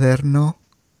cuaderno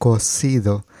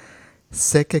cosido.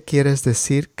 Sé que quieres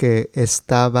decir que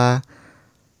estaba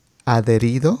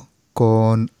adherido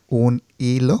con un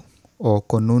hilo o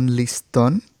con un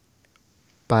listón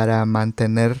para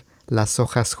mantener las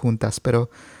hojas juntas,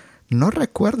 pero no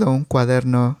recuerdo un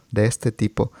cuaderno de este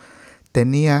tipo.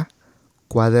 Tenía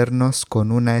cuadernos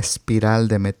con una espiral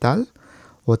de metal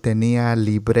o tenía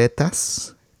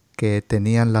libretas que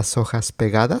tenían las hojas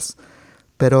pegadas,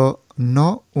 pero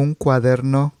no un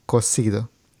cuaderno cosido.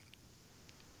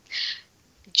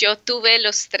 Yo tuve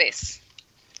los tres.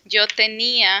 Yo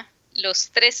tenía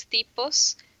los tres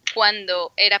tipos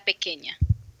cuando era pequeña.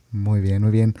 Muy bien,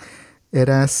 muy bien.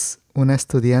 Eras una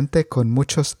estudiante con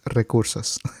muchos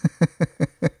recursos.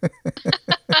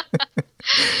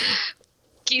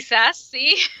 Quizás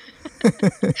sí.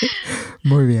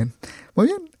 Muy bien. Muy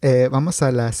bien. Vamos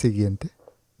a la siguiente.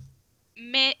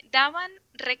 Me daban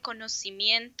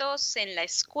reconocimientos en la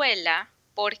escuela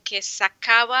porque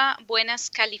sacaba buenas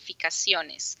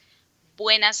calificaciones,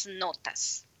 buenas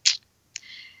notas.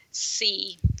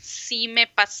 Sí, sí me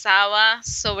pasaba,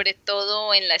 sobre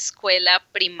todo en la escuela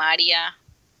primaria,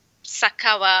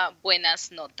 sacaba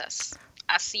buenas notas.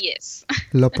 Así es.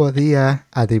 Lo podía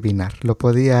adivinar, lo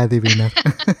podía adivinar.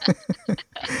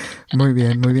 Muy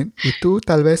bien, muy bien. Y tú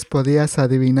tal vez podías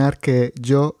adivinar que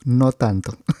yo no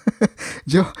tanto.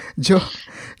 Yo, yo,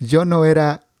 yo no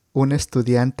era un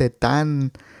estudiante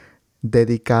tan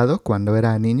dedicado cuando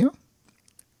era niño.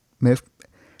 Me,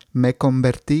 me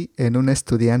convertí en un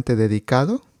estudiante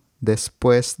dedicado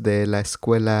después de la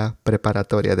escuela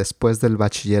preparatoria, después del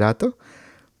bachillerato.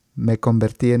 Me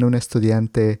convertí en un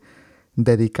estudiante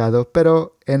dedicado,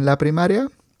 pero en la primaria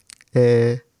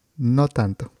no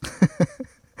tanto.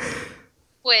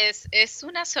 Pues es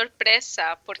una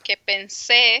sorpresa porque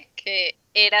pensé que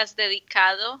eras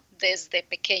dedicado desde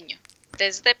pequeño,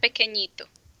 desde pequeñito.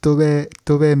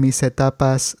 Tuve mis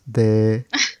etapas de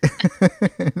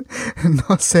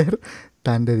no ser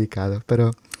tan dedicado,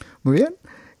 pero muy bien.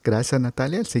 Gracias,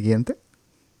 Natalia. El siguiente.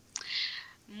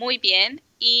 Muy bien.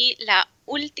 Y la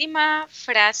última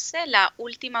frase, la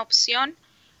última opción,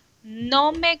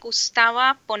 no me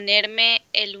gustaba ponerme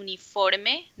el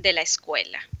uniforme de la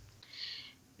escuela.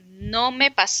 No me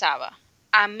pasaba.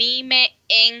 A mí me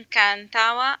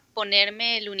encantaba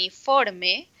ponerme el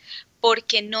uniforme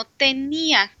porque no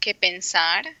tenía que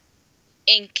pensar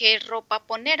en qué ropa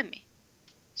ponerme.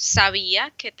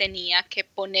 sabía que tenía que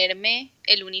ponerme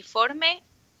el uniforme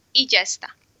y ya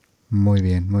está. Muy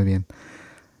bien, muy bien.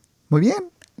 Muy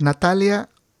bien, Natalia,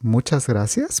 muchas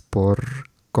gracias por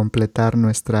completar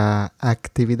nuestra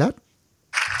actividad.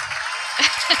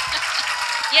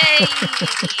 ¡Yay!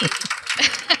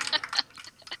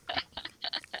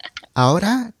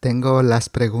 Ahora tengo las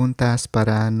preguntas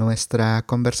para nuestra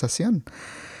conversación.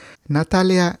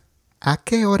 Natalia, ¿a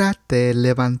qué hora te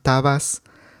levantabas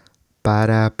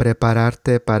para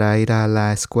prepararte para ir a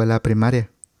la escuela primaria?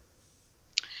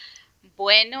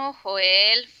 Bueno,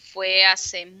 Joel, fue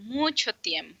hace mucho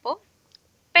tiempo,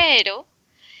 pero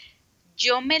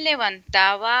yo me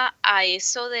levantaba a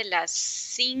eso de las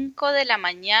 5 de la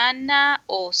mañana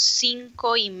o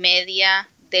 5:30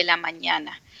 de la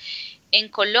mañana. En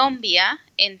Colombia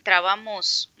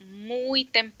entrábamos muy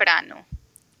temprano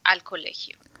al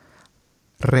colegio.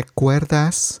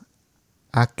 ¿Recuerdas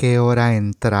a qué hora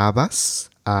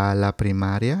entrabas a la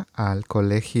primaria, al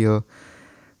colegio,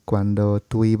 cuando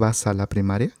tú ibas a la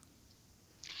primaria?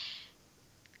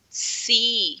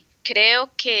 Sí,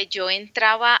 creo que yo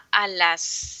entraba a las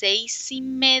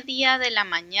 6:30 de la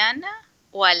mañana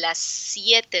o a las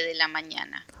 7 de la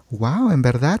mañana. Wow, en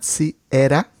verdad sí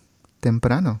era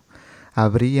temprano.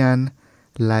 Abrían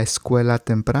la escuela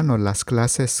temprano, las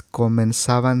clases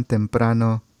comenzaban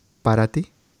temprano para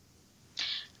ti.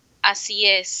 Así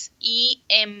es. Y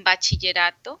en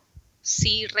bachillerato,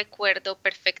 sí recuerdo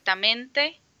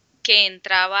perfectamente que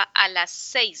entraba a las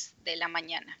 6 de la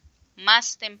mañana,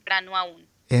 más temprano aún.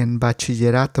 En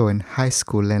bachillerato, en high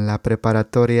school, en la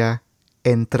preparatoria,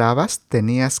 entrabas,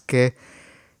 tenías que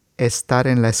estar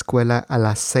en la escuela a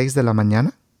las 6 de la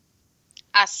mañana.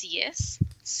 Así es,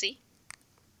 sí.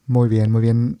 Muy bien, muy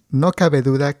bien. No cabe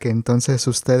duda que entonces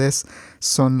ustedes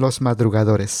son los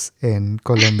madrugadores en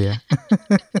Colombia.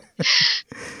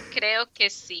 Creo que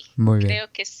sí, Muy bien.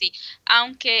 creo que sí.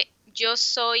 Aunque yo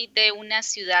soy de una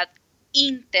ciudad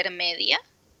intermedia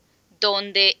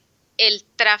donde el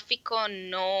tráfico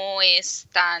no es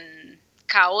tan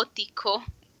caótico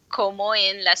como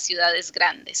en las ciudades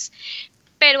grandes.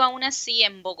 Pero aún así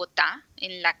en Bogotá,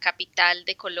 en la capital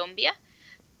de Colombia,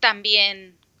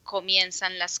 también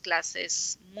comienzan las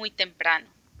clases muy temprano.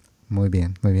 Muy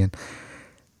bien, muy bien.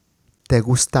 ¿Te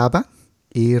gustaba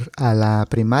ir a la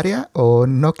primaria o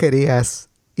no querías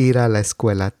ir a la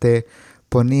escuela? ¿Te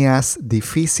ponías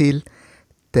difícil?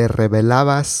 ¿Te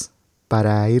rebelabas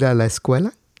para ir a la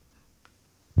escuela?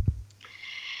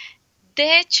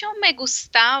 De hecho, me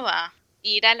gustaba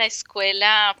ir a la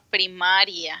escuela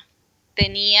primaria.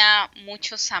 Tenía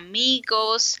muchos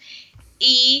amigos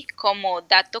y como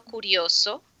dato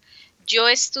curioso, yo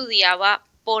estudiaba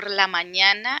por la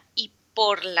mañana y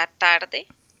por la tarde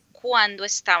cuando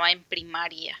estaba en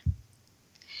primaria.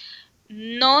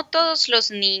 No todos los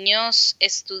niños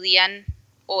estudian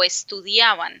o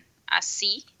estudiaban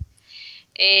así.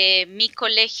 Mi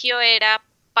colegio era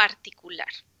particular.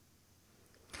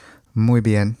 Muy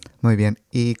bien, muy bien.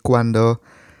 Y cuando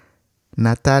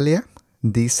Natalia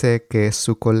dice que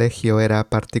su colegio era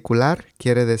particular,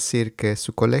 quiere decir que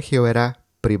su colegio era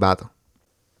privado.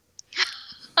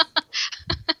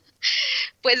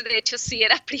 Pues de hecho sí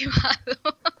era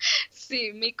privado.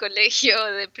 Sí, mi colegio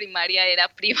de primaria era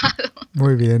privado.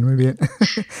 Muy bien, muy bien.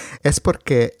 Es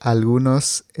porque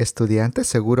algunos estudiantes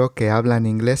seguro que hablan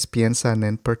inglés piensan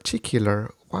en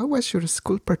particular. Why was your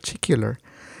school particular?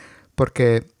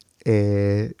 Porque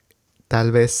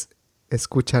tal vez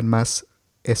escuchan más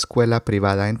escuela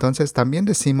privada. Entonces también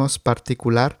decimos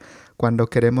particular cuando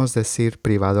queremos decir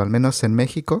privado. Al menos en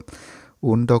México,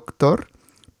 un doctor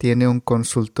tiene un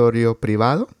consultorio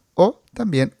privado o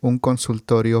también un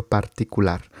consultorio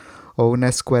particular. O una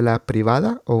escuela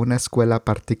privada o una escuela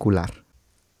particular.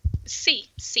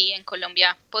 Sí, sí, en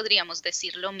Colombia podríamos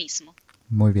decir lo mismo.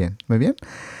 Muy bien, muy bien.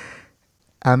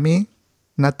 A mí,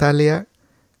 Natalia,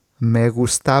 me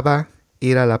gustaba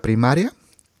ir a la primaria,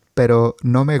 pero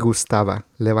no me gustaba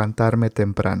levantarme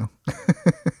temprano.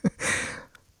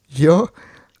 Yo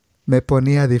me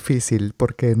ponía difícil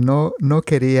porque no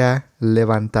quería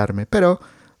levantarme, pero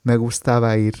me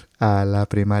gustaba ir a la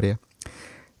primaria.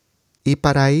 Y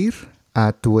para ir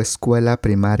a tu escuela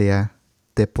primaria,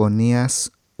 ¿te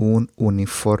ponías un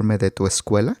uniforme de tu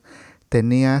escuela?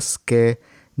 ¿Tenías que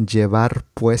llevar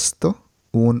puesto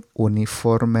un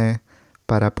uniforme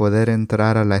para poder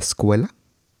entrar a la escuela?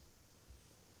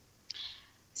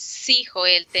 Sí,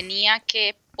 Joel, tenía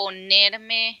que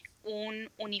ponerme un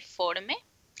uniforme,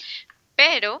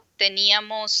 pero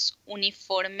teníamos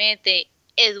uniforme de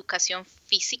educación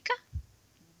física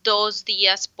 2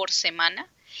 días por semana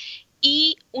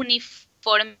y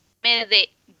uniforme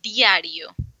de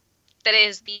diario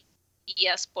 3 días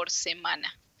días por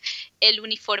semana. El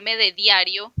uniforme de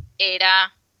diario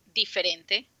era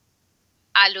diferente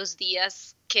a los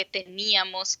días que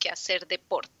teníamos que hacer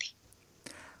deporte.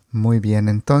 Muy bien,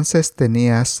 entonces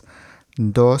tenías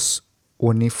dos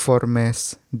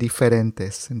uniformes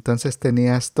diferentes. Entonces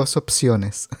tenías dos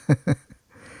opciones.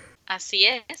 Así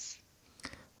es.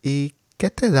 ¿Y qué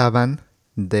te daban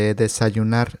de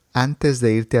desayunar antes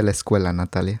de irte a la escuela,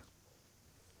 Natalia?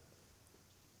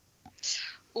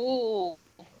 Uh,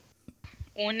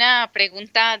 una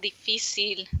pregunta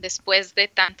difícil después de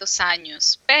tantos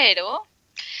años, pero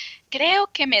creo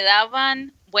que me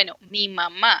daban, bueno, mi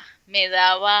mamá me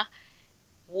daba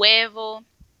huevo,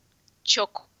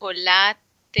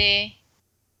 chocolate,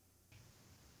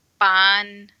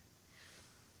 pan,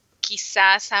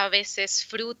 quizás a veces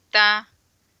fruta.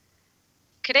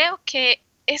 Creo que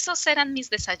esos eran mis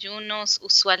desayunos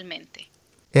usualmente.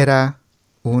 ¿Era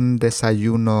un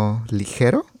desayuno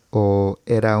ligero o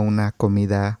era una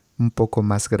comida un poco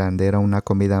más grande? ¿Era una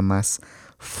comida más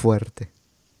fuerte?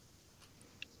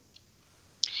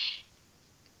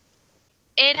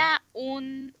 Era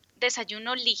un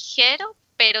desayuno ligero,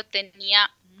 pero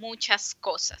tenía muchas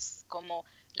cosas, como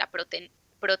la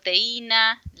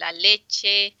proteína, la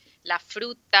leche, la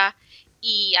fruta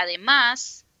y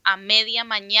además a media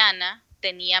mañana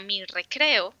tenía mi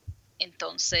recreo,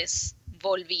 entonces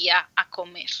volvía a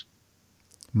comer.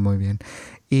 Muy bien.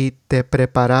 ¿Y te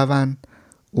preparaban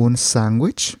un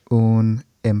sándwich, un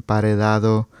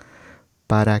emparedado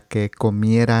para que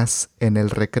comieras en el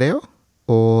recreo?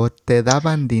 ¿O te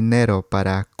daban dinero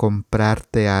para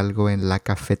comprarte algo en la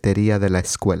cafetería de la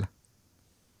escuela?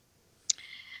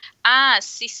 Ah,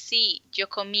 sí, sí, yo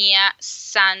comía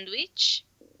sándwich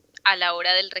a la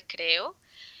hora del recreo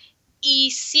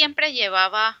y siempre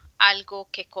llevaba algo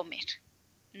que comer.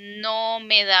 No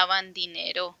me daban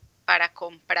dinero para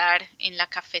comprar en la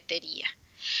cafetería.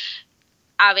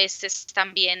 A veces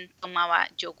también tomaba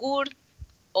yogur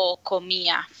o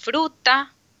comía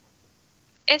fruta.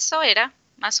 Eso era,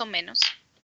 más o menos.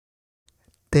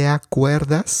 ¿Te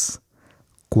acuerdas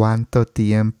cuánto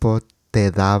tiempo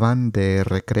te daban de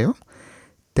recreo?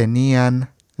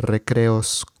 ¿Tenían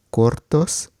recreos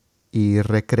cortos y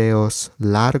recreos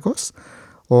largos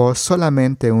o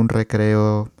solamente un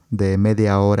recreo de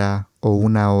media hora o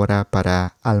una hora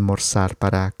para almorzar,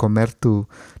 para comer tu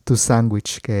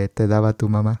sándwich que te daba tu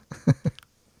mamá?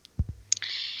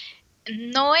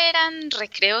 No eran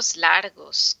recreos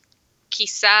largos,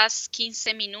 quizás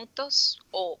 15 minutos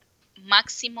o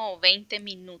máximo 20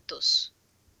 minutos.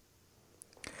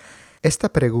 Esta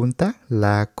pregunta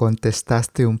la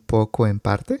contestaste un poco en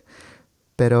parte,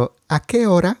 pero ¿a qué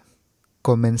hora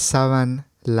comenzaban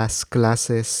las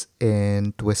clases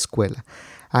en tu escuela?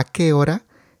 ¿A qué hora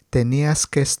tenías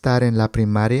que estar en la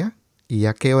primaria y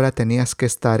a qué hora tenías que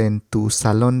estar en tu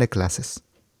salón de clases?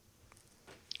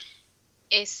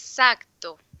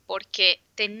 Exacto, porque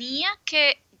tenía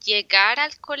que llegar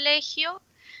al colegio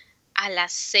a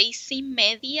las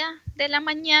 6:30 de la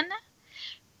mañana,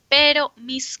 pero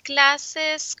mis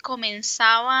clases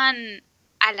comenzaban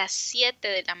a las 7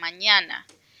 de la mañana.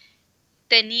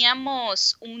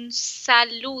 Teníamos un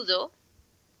saludo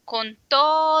con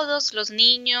todos los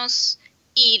niños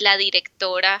y la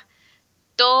directora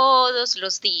todos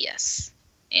los días.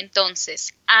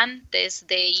 Entonces, antes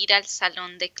de ir al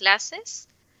salón de clases,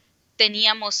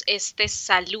 teníamos este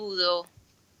saludo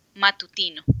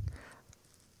matutino.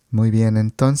 Muy bien,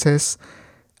 entonces,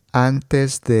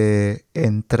 antes de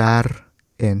entrar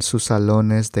en sus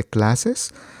salones de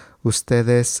clases,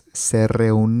 ustedes se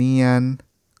reunían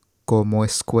como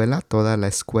escuela, toda la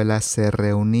escuela se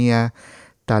reunía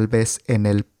tal vez en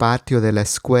el patio de la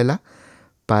escuela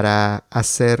para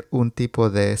hacer un tipo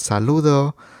de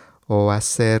saludo o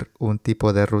hacer un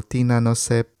tipo de rutina, no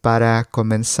sé, para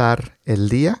comenzar el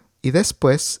día y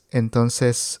después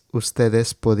entonces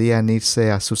ustedes podían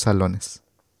irse a sus salones.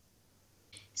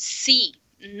 Sí,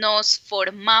 nos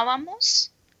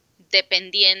formábamos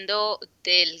dependiendo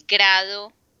del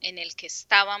grado en el que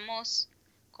estábamos,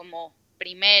 como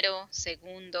primero,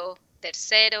 segundo,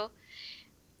 tercero.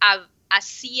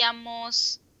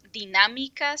 Hacíamos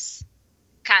dinámicas,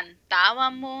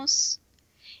 cantábamos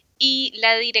y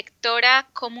la directora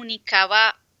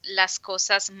comunicaba las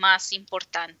cosas más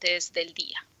importantes del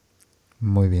día.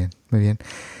 Muy bien, muy bien.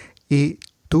 ¿Y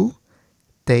tú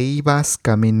te ibas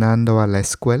caminando a la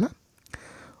escuela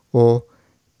o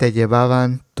te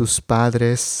llevaban tus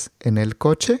padres en el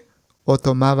coche o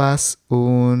tomabas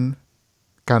un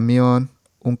camión,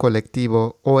 un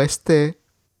colectivo o este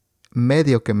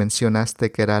medio que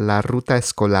mencionaste que era la ruta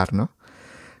escolar, ¿no?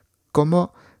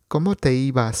 ¿Cómo te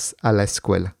ibas a la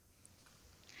escuela?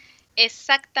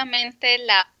 Exactamente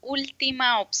la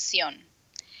última opción.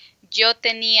 Yo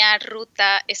tenía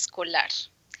ruta escolar.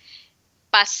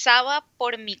 Pasaba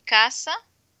por mi casa,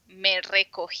 me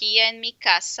recogía en mi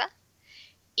casa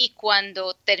y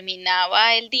cuando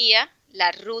terminaba el día,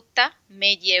 la ruta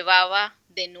me llevaba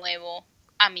de nuevo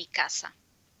a mi casa.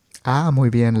 Ah, muy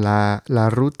bien. La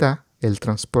ruta, el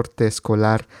transporte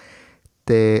escolar,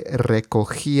 te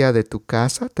recogía de tu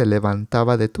casa, te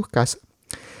levantaba de tu casa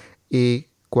y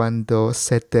cuando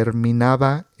se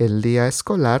terminaba el día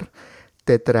escolar,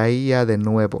 te traía de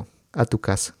nuevo a tu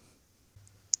casa.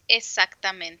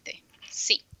 Exactamente,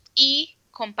 sí. Y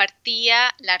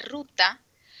compartía la ruta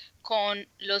con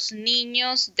los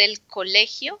niños del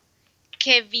colegio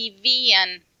que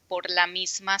vivían por la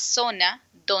misma zona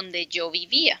donde yo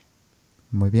vivía.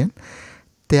 Muy bien.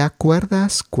 ¿Te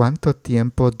acuerdas cuánto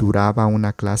tiempo duraba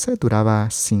una clase? ¿Duraba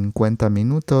 50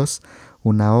 minutos,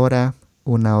 una hora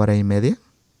y media?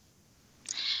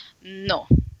 No,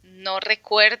 no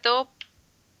recuerdo,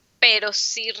 pero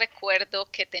sí recuerdo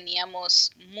que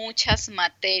teníamos muchas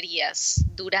materias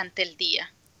durante el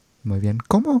día. Muy bien.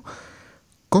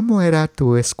 ¿Cómo era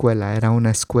tu escuela? ¿Era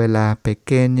una escuela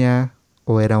pequeña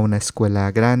o era una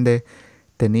escuela grande?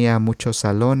 ¿Tenía muchos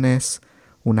salones,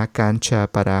 una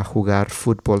cancha para jugar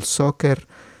fútbol, soccer,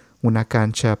 una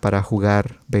cancha para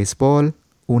jugar béisbol,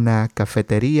 una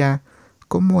cafetería?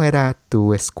 ¿Cómo era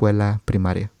tu escuela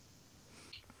primaria?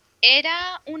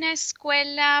 Era una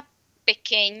escuela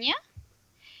pequeña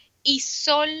y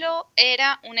solo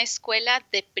era una escuela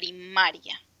de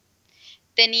primaria.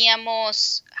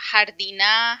 Teníamos jardín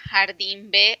A,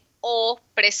 jardín B o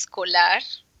preescolar,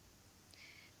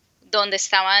 donde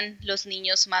estaban los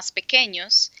niños más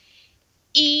pequeños,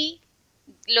 y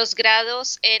los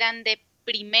grados eran de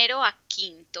primero a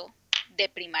quinto de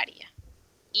primaria.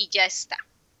 Y ya está,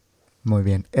 Muy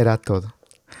bien, era todo.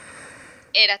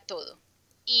 era todo.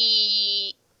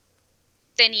 Y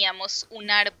teníamos un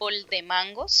árbol de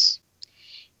mangos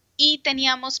y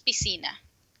teníamos piscina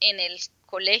en el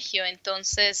colegio,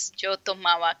 entonces yo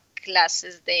tomaba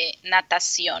clases de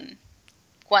natación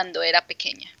cuando era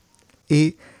pequeña.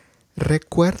 ¿Y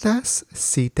recuerdas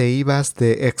si te ibas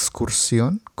de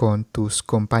excursión con tus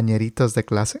compañeritos de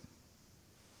clase?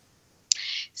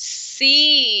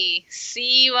 Sí,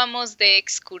 sí íbamos de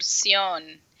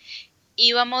excursión.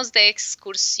 Íbamos de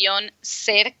excursión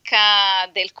cerca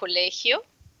del colegio,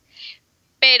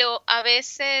 pero a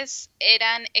veces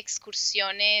eran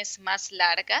excursiones más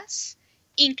largas.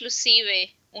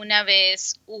 Inclusive una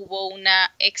vez hubo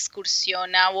una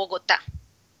excursión a Bogotá,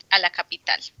 a la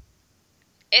capital.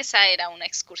 Esa era una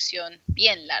excursión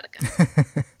bien larga.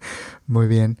 Muy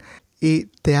bien. ¿Y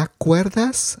te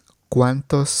acuerdas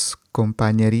cuántos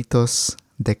compañeritos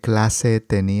de clase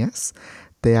tenías?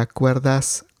 ¿Te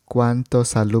acuerdas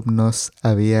cuántos alumnos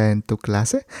había en tu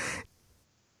clase?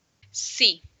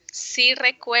 Sí, sí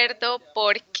recuerdo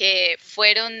porque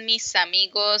fueron mis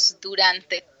amigos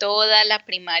durante toda la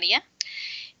primaria.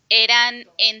 Eran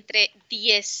entre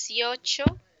 18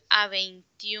 a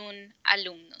 21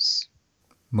 alumnos.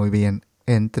 Muy bien.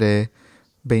 ¿Entre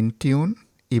 21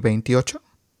 y 28?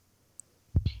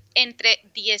 Entre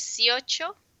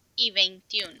 18 y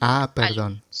 21 Ah, perdón.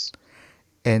 alumnos.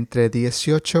 Entre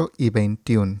 18 y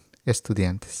 21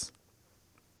 estudiantes.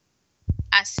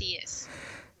 Así es.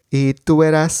 ¿Y tú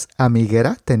eras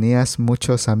amiguera? ¿Tenías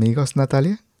muchos amigos,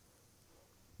 Natalia?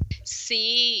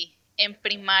 Sí, en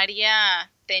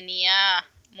primaria tenía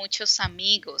muchos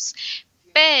amigos,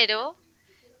 pero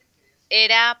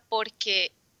era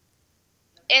porque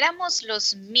éramos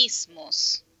los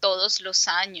mismos todos los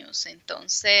años,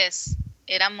 entonces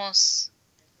éramos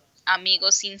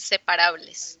amigos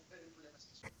inseparables.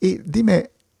 Y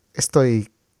dime,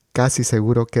 estoy casi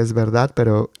seguro que es verdad,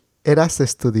 pero ¿eras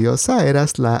estudiosa?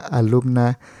 ¿Eras la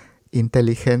alumna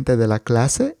inteligente de la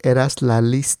clase? ¿Eras la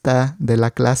lista de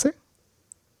la clase?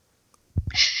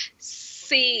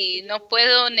 Sí, no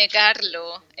puedo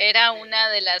negarlo. Era una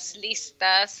de las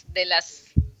listas de las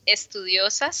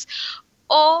estudiosas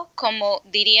o, como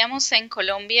diríamos en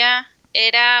Colombia,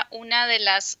 era una de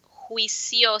las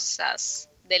juiciosas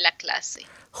de la clase.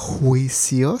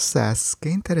 Juiciosas. Qué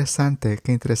interesante,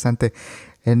 qué interesante.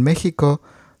 En México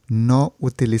no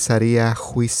utilizaría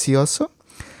juicioso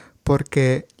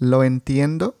porque lo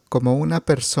entiendo como una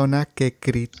persona que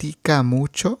critica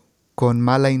mucho con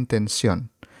mala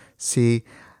intención. Si,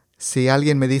 si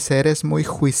alguien me dice eres muy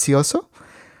juicioso,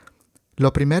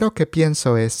 lo primero que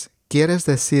pienso es, ¿quieres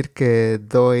decir que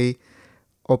doy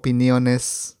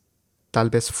opiniones tal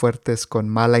vez fuertes con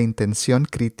mala intención,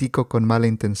 critico con mala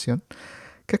intención?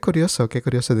 Qué curioso, qué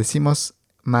curioso. Decimos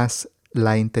más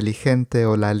la inteligente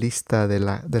o la lista de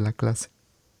la clase.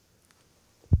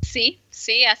 Sí,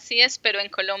 sí, así es, pero en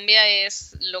Colombia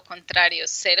es lo contrario.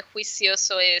 Ser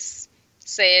juicioso es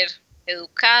ser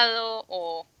educado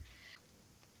o,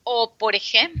 por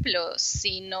ejemplo,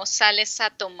 si no sales a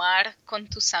tomar con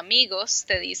tus amigos,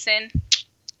 te dicen,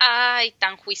 ay,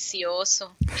 tan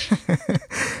juicioso.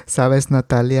 Sabes,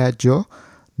 Natalia, yo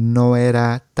no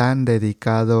era tan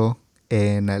dedicado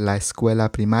en la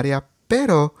escuela primaria,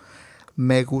 pero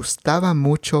me gustaba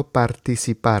mucho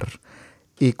participar.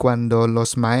 Y cuando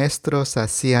los maestros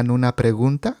hacían una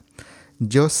pregunta,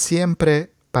 yo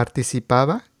siempre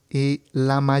participaba y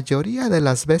la mayoría de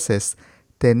las veces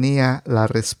tenía la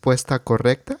respuesta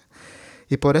correcta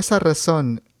y por esa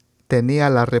razón tenía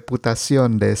la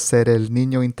reputación de ser el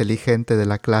niño inteligente de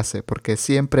la clase porque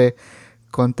siempre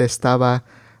contestaba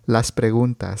las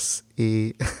preguntas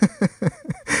y,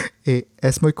 y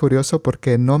es muy curioso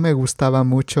porque no me gustaba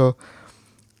mucho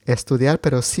estudiar,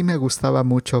 pero sí me gustaba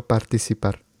mucho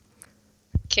participar.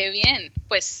 Qué bien,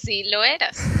 pues sí lo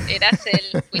eras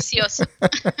el juicioso.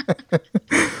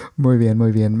 Muy bien,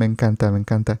 me encanta, me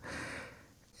encanta.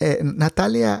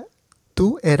 Natalia,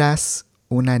 ¿tú eras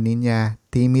una niña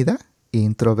tímida,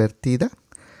 introvertida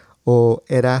o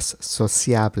eras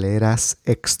sociable, eras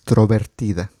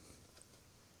extrovertida?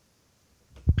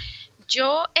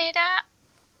 Yo era,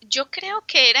 yo creo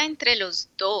que era entre los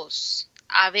dos.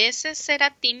 A veces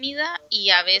era tímida y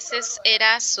a veces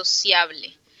era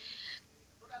sociable.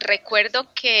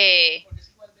 Recuerdo que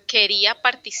quería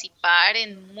participar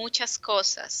en muchas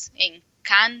cosas, en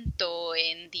canto,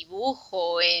 en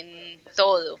dibujo, en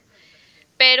todo,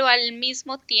 pero al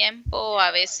mismo tiempo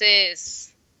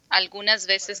algunas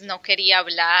veces no quería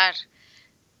hablar.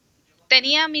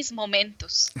 Tenía mis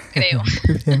momentos, creo.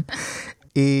 Muy bien.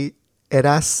 ¿Y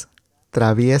eras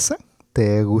traviesa?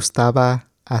 ¿Te gustaba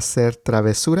hacer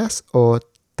travesuras o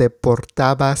te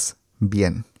portabas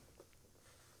bien?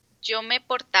 Yo me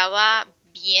portaba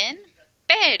bien,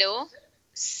 pero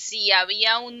si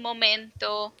había un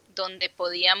momento donde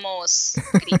podíamos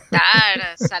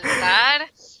gritar,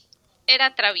 saltar,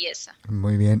 era traviesa.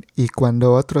 Muy bien. ¿Y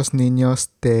cuando otros niños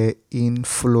te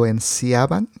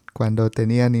influenciaban, cuando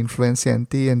tenían influencia en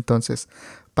ti, entonces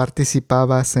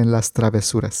participabas en las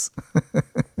travesuras?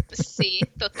 Sí,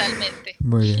 totalmente.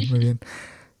 Muy bien, muy bien.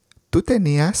 ¿Tú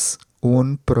tenías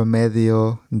un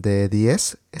promedio de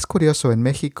 10? Es curioso, en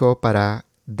México para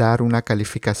dar una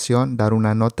calificación, dar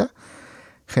una nota,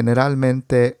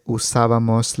 generalmente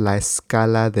usábamos la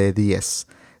escala de 10.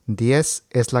 10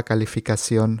 es la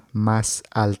calificación más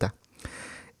alta.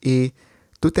 ¿Y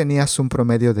tú tenías un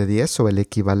promedio de 10 o el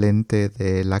equivalente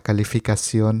de la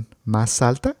calificación más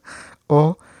alta?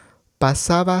 ¿O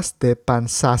pasabas de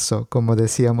panzazo, como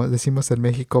decimos en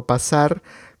México, pasar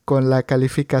con la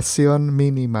calificación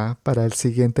mínima para el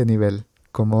siguiente nivel,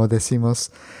 como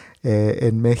decimos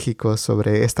en México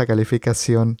sobre esta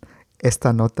calificación,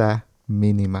 esta nota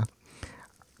mínima?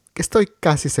 Estoy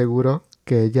casi seguro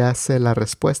que ya sé la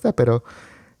respuesta, pero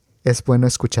es bueno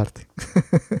escucharte.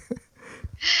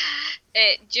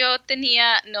 Yo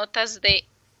tenía notas de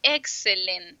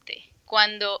excelente.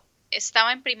 Cuando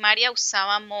estaba en primaria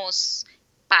usábamos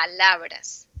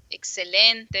palabras,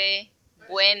 excelente,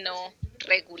 bueno,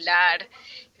 regular.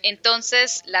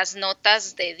 Entonces, las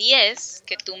notas de 10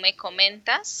 que tú me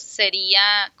comentas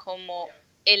sería como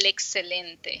el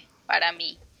excelente para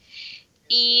mí.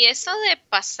 Y eso de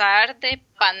pasar de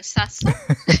panzazo,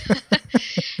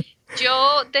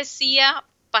 yo decía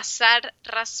pasar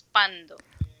raspando.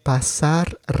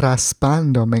 Pasar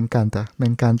raspando, me encanta, me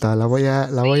encanta. Sí,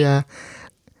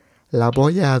 La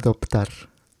voy a adoptar.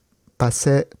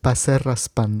 Pasé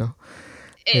raspando.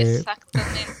 Eh,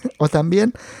 exactamente. o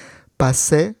también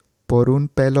pasé por un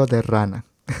pelo de rana.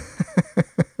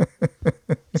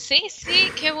 Sí,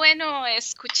 sí, qué bueno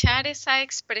escuchar esa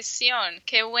expresión,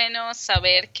 qué bueno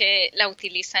saber que la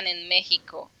utilizan en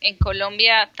México. En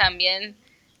Colombia también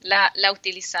la Sí,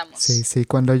 utilizamos. sí,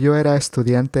 cuando yo era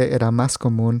estudiante era más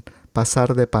común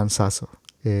pasar de panzazo.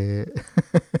 Eh,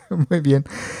 muy bien.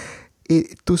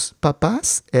 ¿Y tus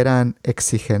papás eran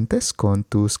exigentes con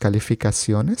tus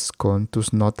calificaciones, con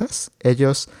tus notas?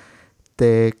 ¿Ellos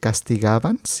te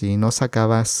castigaban si no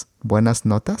sacabas buenas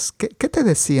notas? ¿Qué te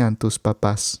decían tus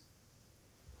papás?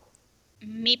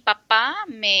 Mi papá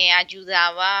me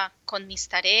ayudaba con mis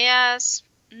tareas,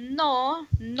 no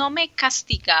me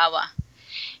castigaba.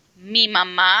 Mi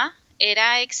mamá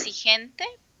era exigente,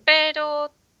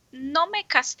 pero no me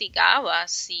castigaba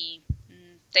si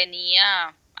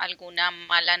tenía alguna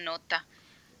mala nota.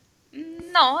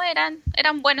 No,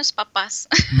 eran buenos papás.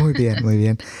 Muy bien, muy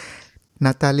bien.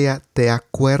 Natalia, ¿te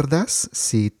acuerdas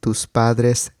si tus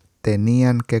padres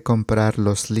tenían que comprar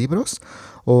los libros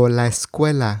o la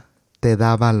escuela te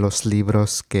daba los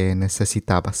libros que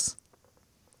necesitabas?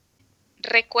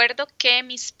 Recuerdo que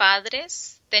mis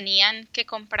padres tenían que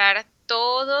comprar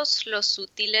todos los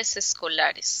útiles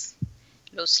escolares,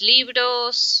 los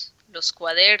libros, los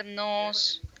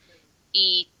cuadernos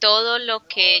y todo lo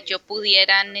que yo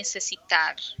pudiera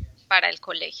necesitar para el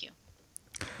colegio.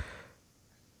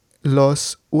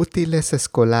 ¿Los útiles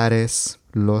escolares,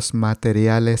 los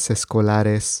materiales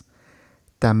escolares,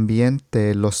 también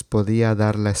te los podía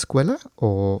dar la escuela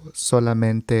o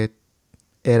solamente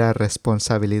era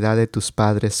responsabilidad de tus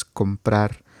padres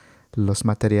comprar los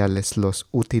materiales, los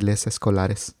útiles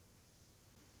escolares?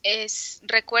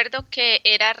 Recuerdo que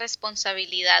era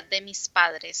responsabilidad de mis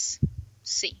padres,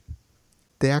 sí.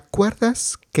 ¿Te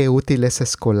acuerdas qué útiles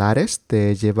escolares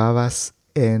te llevabas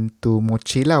en tu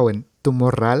mochila o en tu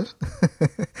morral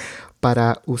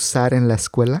para usar en la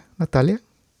escuela, Natalia?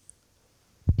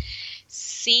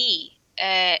 Sí,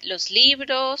 los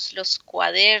libros, los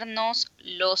cuadernos,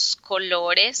 los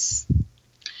colores,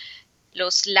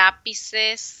 los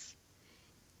lápices.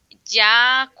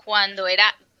 Ya cuando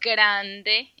era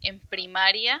grande en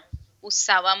primaria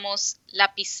usábamos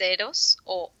lapiceros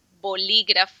o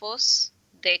bolígrafos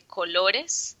de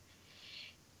colores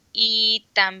y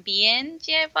también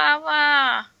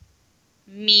llevaba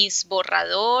mis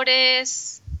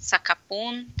borradores,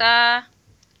 sacapunta,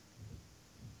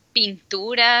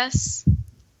 pinturas.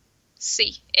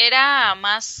 Sí, era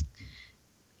más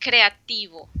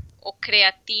creativo o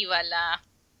creativa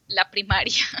la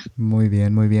primaria. Muy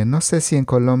bien, muy bien. No sé si en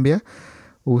Colombia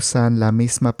usan la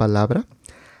misma palabra,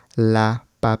 la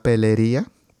papelería,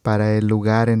 para el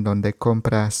lugar en donde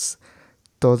compras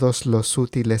todos los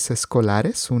útiles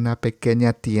escolares. Una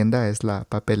pequeña tienda es la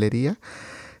papelería.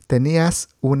 Tenías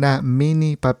una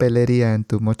mini papelería en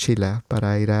tu mochila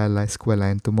para ir a la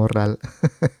escuela, en tu morral.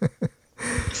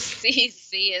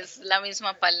 Sí, es la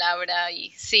misma palabra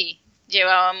y sí,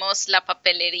 llevábamos la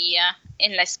papelería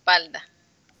en la espalda.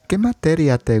 ¿Qué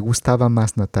materia te gustaba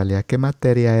más, Natalia? ¿Qué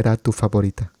materia era tu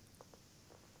favorita?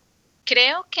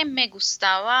 Creo que me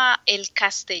gustaba el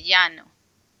castellano.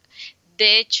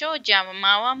 De hecho,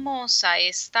 llamábamos a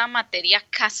esta materia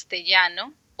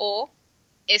castellano o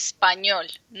español.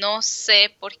 No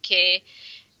sé por qué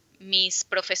mis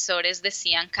profesores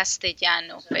decían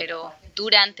castellano, pero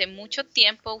durante mucho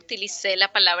tiempo utilicé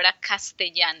la palabra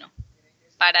castellano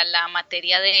para la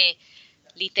materia de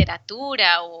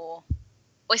literatura o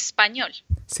español.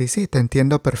 Sí, te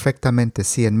entiendo perfectamente.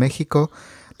 Sí, en México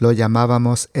lo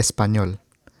llamábamos español.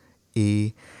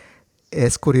 Y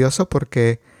es curioso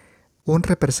porque un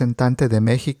representante de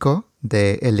México,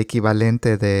 del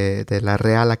equivalente de la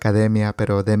Real Academia,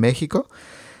 pero de México,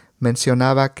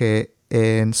 mencionaba que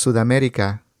en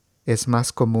Sudamérica es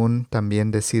más común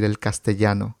también decir el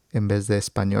castellano en vez de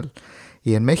español.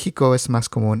 Y en México es más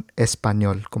común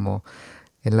español, como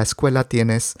en la escuela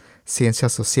tienes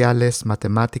ciencias sociales,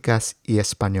 matemáticas y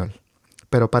español.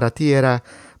 Pero para ti era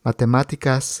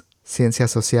matemáticas,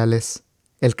 ciencias sociales,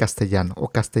 el castellano o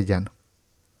castellano.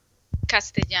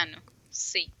 Castellano,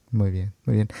 sí. Muy bien,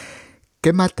 muy bien.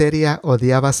 ¿Qué materia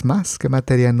odiabas más? ¿Qué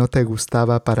materia no te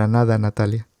gustaba para nada,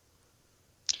 Natalia?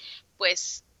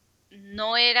 Pues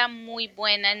no era muy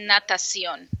buena en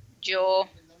natación. Yo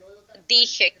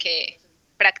dije que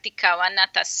practicaba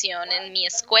natación en mi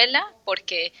escuela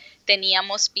porque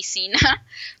teníamos piscina,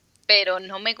 pero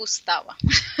no me gustaba.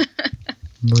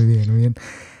 Muy bien, muy bien.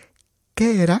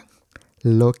 ¿Qué era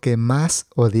lo que más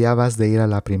odiabas de ir a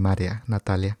la primaria,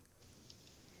 Natalia?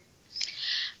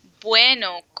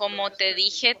 Bueno, como te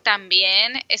dije,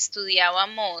 también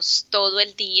estudiábamos todo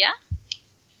el día,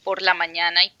 por la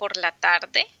mañana y por la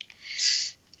tarde.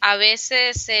 A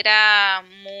veces era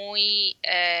muy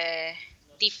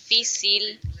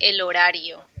difícil el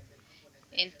horario,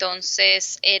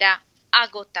 entonces era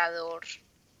agotador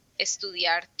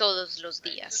estudiar todos los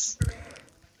días.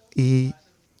 ¿Y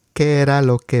qué era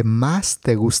lo que más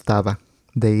te gustaba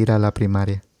de ir a la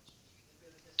primaria?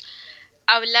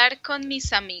 Hablar con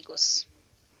mis amigos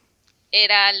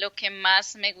era lo que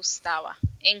más me gustaba,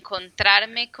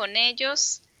 encontrarme con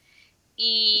ellos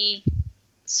y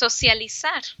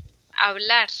socializar,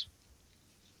 hablar.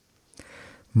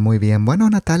 Muy bien. Bueno,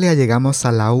 Natalia, llegamos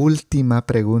a la última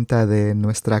pregunta de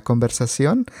nuestra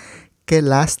conversación. Qué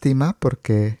lástima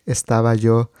porque estaba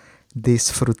yo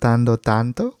disfrutando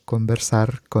tanto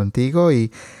conversar contigo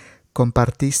y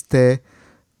compartiste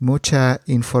mucha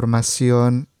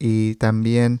información y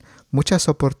también muchas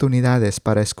oportunidades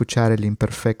para escuchar el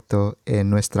imperfecto en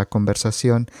nuestra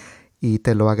conversación y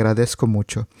te lo agradezco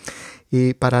mucho.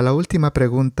 Y para la última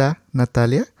pregunta,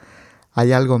 Natalia,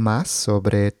 ¿hay algo más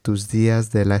sobre tus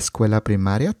días de la escuela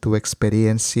primaria, tu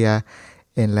experiencia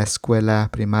en la escuela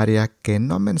primaria que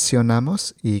no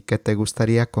mencionamos y que te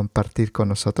gustaría compartir con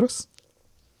nosotros?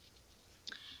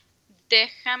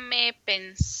 Déjame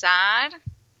pensar.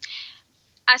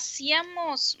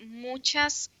 Hacíamos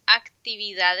muchas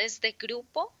actividades de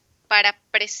grupo para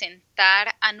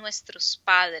presentar a nuestros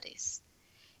padres.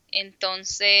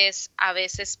 Entonces, a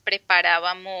veces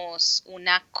preparábamos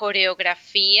una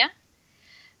coreografía,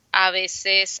 a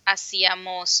veces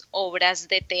hacíamos obras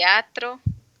de teatro,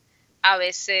 a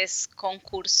veces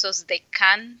concursos de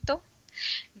canto.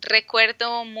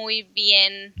 Recuerdo muy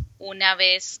bien una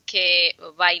vez que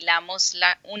bailamos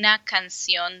una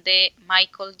canción de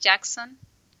Michael Jackson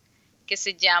que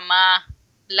se llama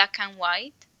Black and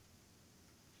White.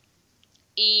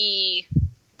 Y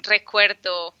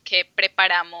recuerdo que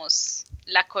preparamos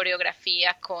la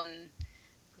coreografía con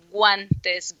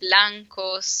guantes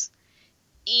blancos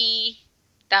y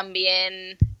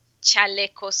también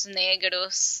chalecos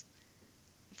negros.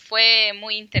 Fue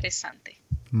muy interesante.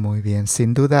 Muy bien,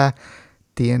 sin duda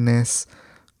tienes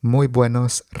muy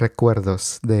buenos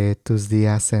recuerdos de tus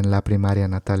días en la primaria,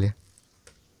 Natalia.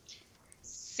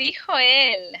 Sí,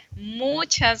 Joel,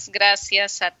 muchas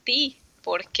gracias a ti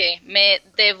porque me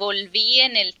devolví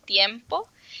en el tiempo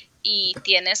y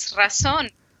tienes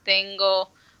razón,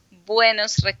 tengo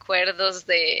buenos recuerdos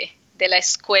de la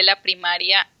escuela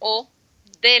primaria o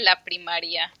de la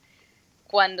primaria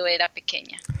cuando era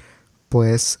pequeña.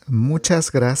 Pues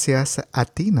muchas gracias a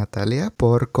ti, Natalia,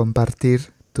 por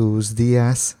compartir tus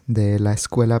días de la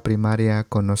escuela primaria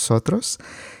con nosotros.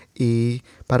 Y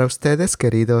para ustedes,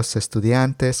 queridos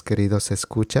estudiantes, queridos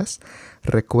escuchas,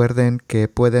 recuerden que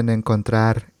pueden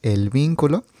encontrar el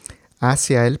vínculo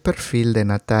hacia el perfil de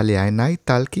Natalia en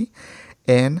italki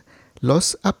en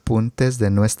los apuntes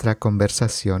de nuestra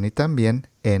conversación y también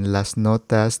en las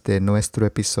notas de nuestro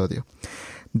episodio.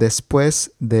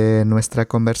 Después de nuestra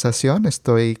conversación,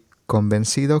 estoy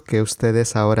convencido que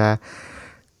ustedes ahora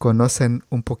conocen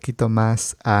un poquito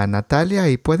más a Natalia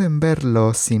y pueden ver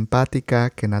lo simpática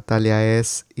que Natalia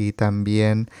es y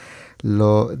también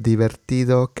lo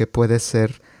divertido que puede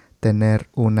ser tener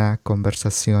una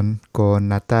conversación con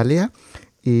Natalia,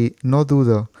 y no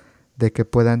dudo de que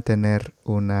puedan tener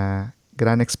una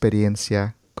gran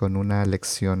experiencia con una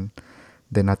lección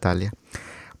de Natalia.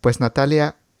 Pues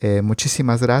Natalia,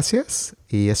 muchísimas gracias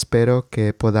y espero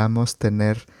que podamos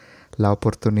tener la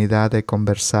oportunidad de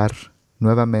conversar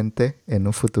nuevamente en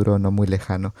un futuro no muy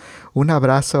lejano. Un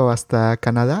abrazo hasta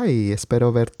Canadá y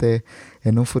espero verte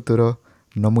en un futuro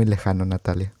no muy lejano,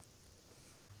 Natalia.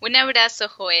 Un abrazo,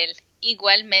 Joel.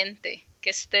 Igualmente,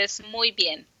 que estés muy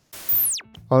bien.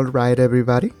 All right,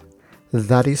 everybody.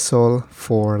 That is all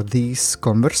for this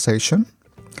conversation.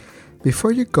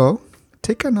 Before you go,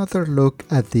 take another look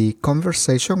at the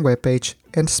conversation webpage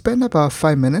and spend about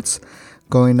 5 minutes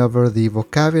going over the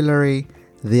vocabulary,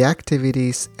 the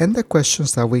activities, and the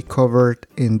questions that we covered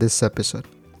in this episode.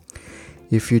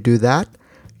 If you do that,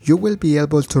 you will be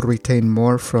able to retain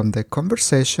more from the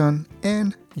conversation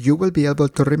and you will be able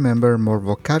to remember more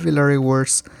vocabulary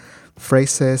words,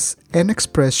 phrases, and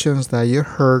expressions that you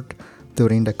heard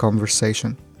during the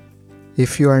conversation.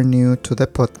 If you are new to the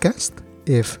podcast,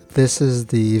 if this is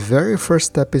the very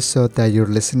first episode that you're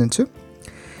listening to,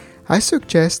 I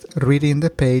suggest reading the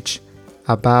page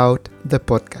about the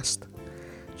podcast.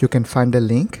 You can find a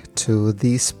link to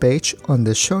this page on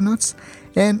the show notes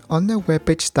and on the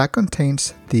webpage that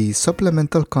contains the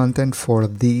supplemental content for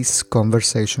this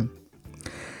conversation.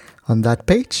 On that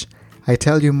page, I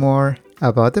tell you more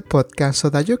about the podcast so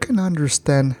that you can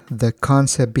understand the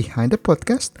concept behind the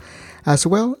podcast, as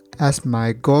well as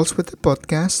my goals with the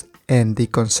podcast and the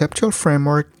conceptual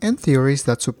framework and theories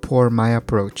that support my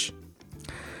approach.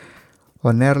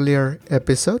 On earlier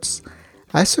episodes,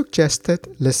 I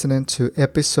suggested listening to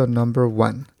episode number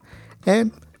 1,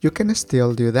 and you can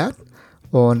still do that.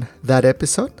 On that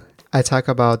episode, I talk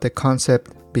about the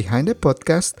concept behind the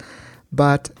podcast,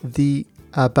 but the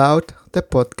About the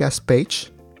Podcast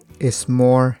page is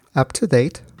more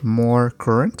up-to-date, more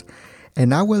current,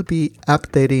 and I will be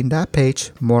updating that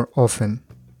page more often.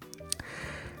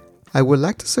 I would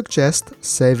like to suggest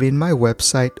saving my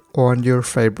website on your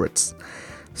favorites.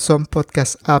 Some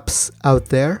podcast apps out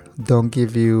there don't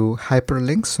give you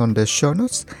hyperlinks on the show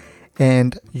notes,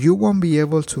 and you won't be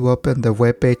able to open the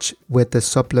webpage with the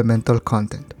supplemental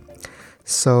content.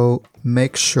 So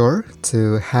make sure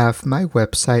to have my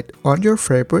website on your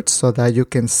favorites so that you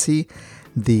can see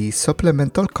the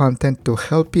supplemental content to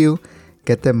help you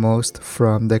get the most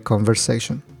from the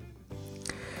conversation.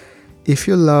 If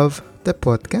you love the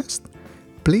podcast,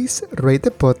 please rate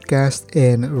the podcast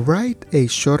and write a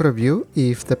short review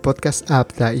if the podcast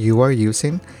app that you are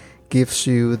using gives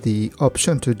you the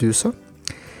option to do so.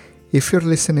 If you're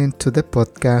listening to the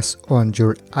podcast on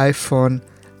your iPhone,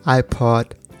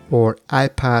 iPod, or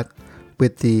iPad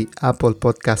with the Apple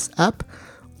Podcast app,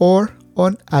 or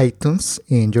on iTunes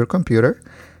in your computer,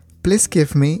 please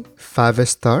give me 5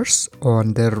 stars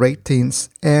on the ratings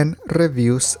and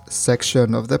reviews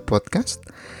section of the podcast.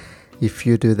 If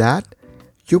you do that,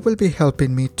 you will be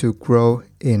helping me to grow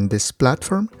in this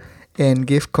platform and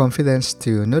give confidence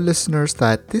to new listeners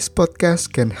that this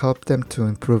podcast can help them to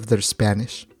improve their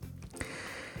Spanish.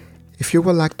 If you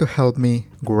would like to help me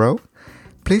grow,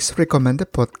 please recommend the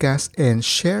podcast and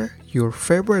share your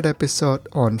favorite episode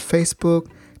on Facebook,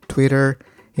 Twitter,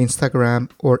 Instagram,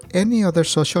 or any other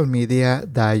social media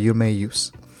that you may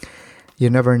use. You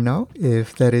never know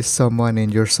if there is someone in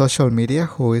your social media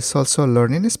who is also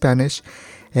learning Spanish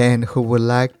and who would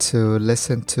like to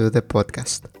listen to the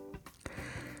podcast.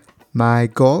 My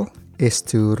goal is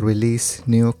to release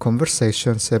new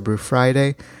conversations every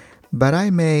Friday, but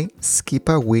I may skip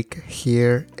a week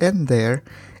here and there,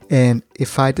 and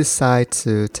if I decide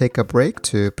to take a break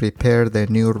to prepare the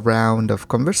new round of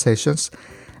conversations,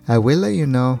 I will let you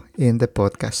know in the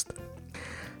podcast.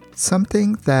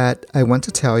 Something that I want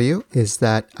to tell you is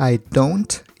that I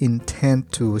don't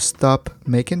intend to stop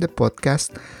making the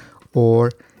podcast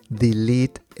or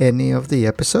delete any of the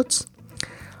episodes.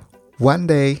 One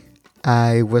day,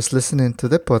 I was listening to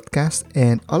the podcast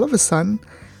and all of a sudden,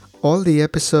 all the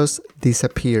episodes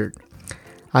disappeared.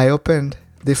 I opened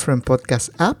different podcast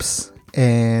apps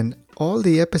and all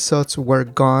the episodes were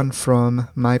gone from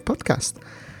my podcast.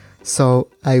 So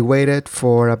I waited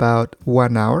for about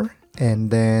 1 hour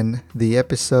and then the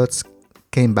episodes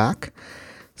came back.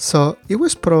 So it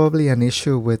was probably an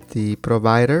issue with the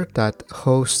provider that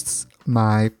hosts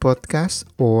my podcast,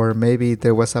 or maybe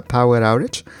there was a power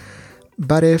outage.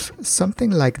 But if something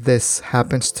like this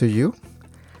happens to you,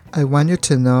 I want you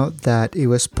to know that it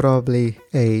was probably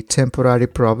a temporary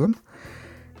problem.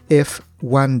 If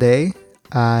one day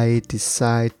I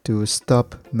decide to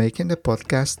stop making the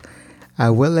podcast, I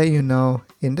will let you know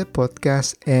in the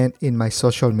podcast and in my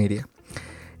social media.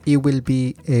 It will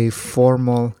be a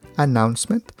formal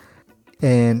announcement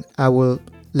and I will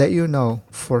let you know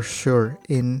for sure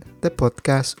in the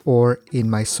podcast or in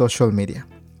my social media.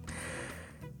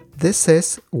 This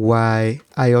is why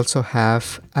I also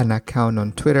have an account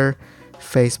on Twitter,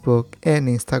 Facebook, and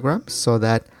Instagram so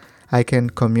that I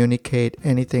can communicate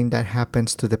anything that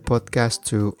happens to the podcast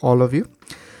to all of you.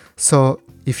 So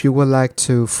if you would like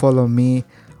to follow me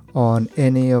on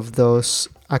any of those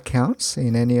accounts,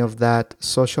 in any of that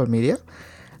social media,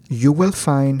 you will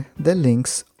find the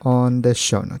links on the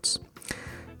show notes.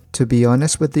 To be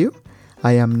honest with you,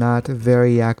 I am not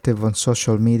very active on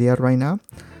social media right now,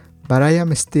 but I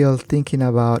am still thinking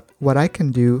about what I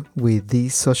can do with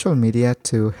these social media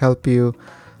to help you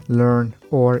learn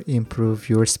or improve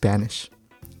your Spanish.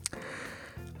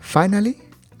 Finally,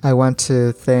 I want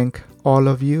to thank all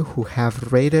of you who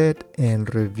have rated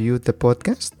and reviewed the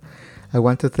podcast. I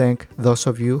want to thank those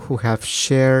of you who have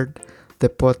shared the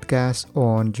podcast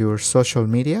on your social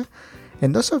media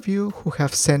and those of you who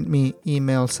have sent me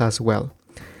emails as well.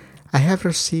 I have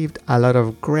received a lot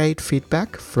of great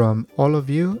feedback from all of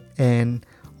you and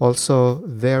also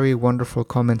very wonderful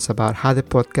comments about how the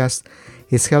podcast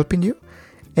is helping you.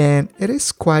 And it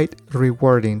is quite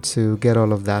rewarding to get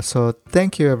all of that. So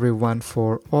thank you everyone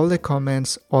for all the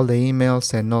comments, all the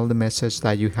emails, and all the messages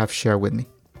that you have shared with me.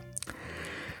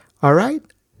 All right.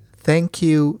 Thank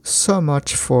you so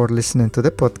much for listening to the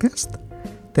podcast.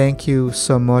 Thank you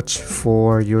so much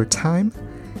for your time.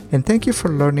 And thank you for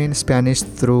learning Spanish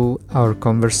through our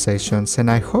conversations. And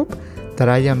I hope that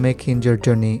I am making your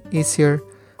journey easier,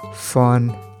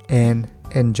 fun, and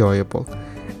enjoyable.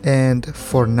 And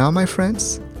for now, my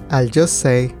friends, I'll just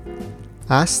say,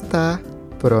 hasta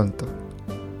pronto.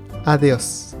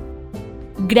 Adiós.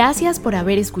 Gracias por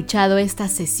haber escuchado esta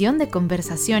sesión de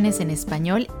conversaciones en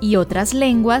español y otras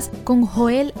lenguas con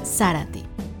Joel Zárate.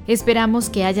 Esperamos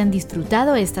que hayan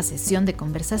disfrutado esta sesión de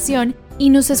conversación y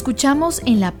nos escuchamos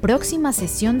en la próxima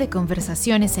sesión de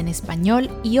conversaciones en español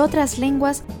y otras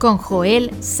lenguas con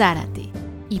Joel Zárate.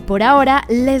 Y por ahora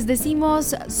les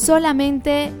decimos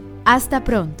solamente hasta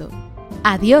pronto.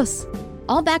 Adiós.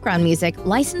 All background music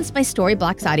licensed by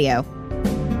Storyblocks Audio.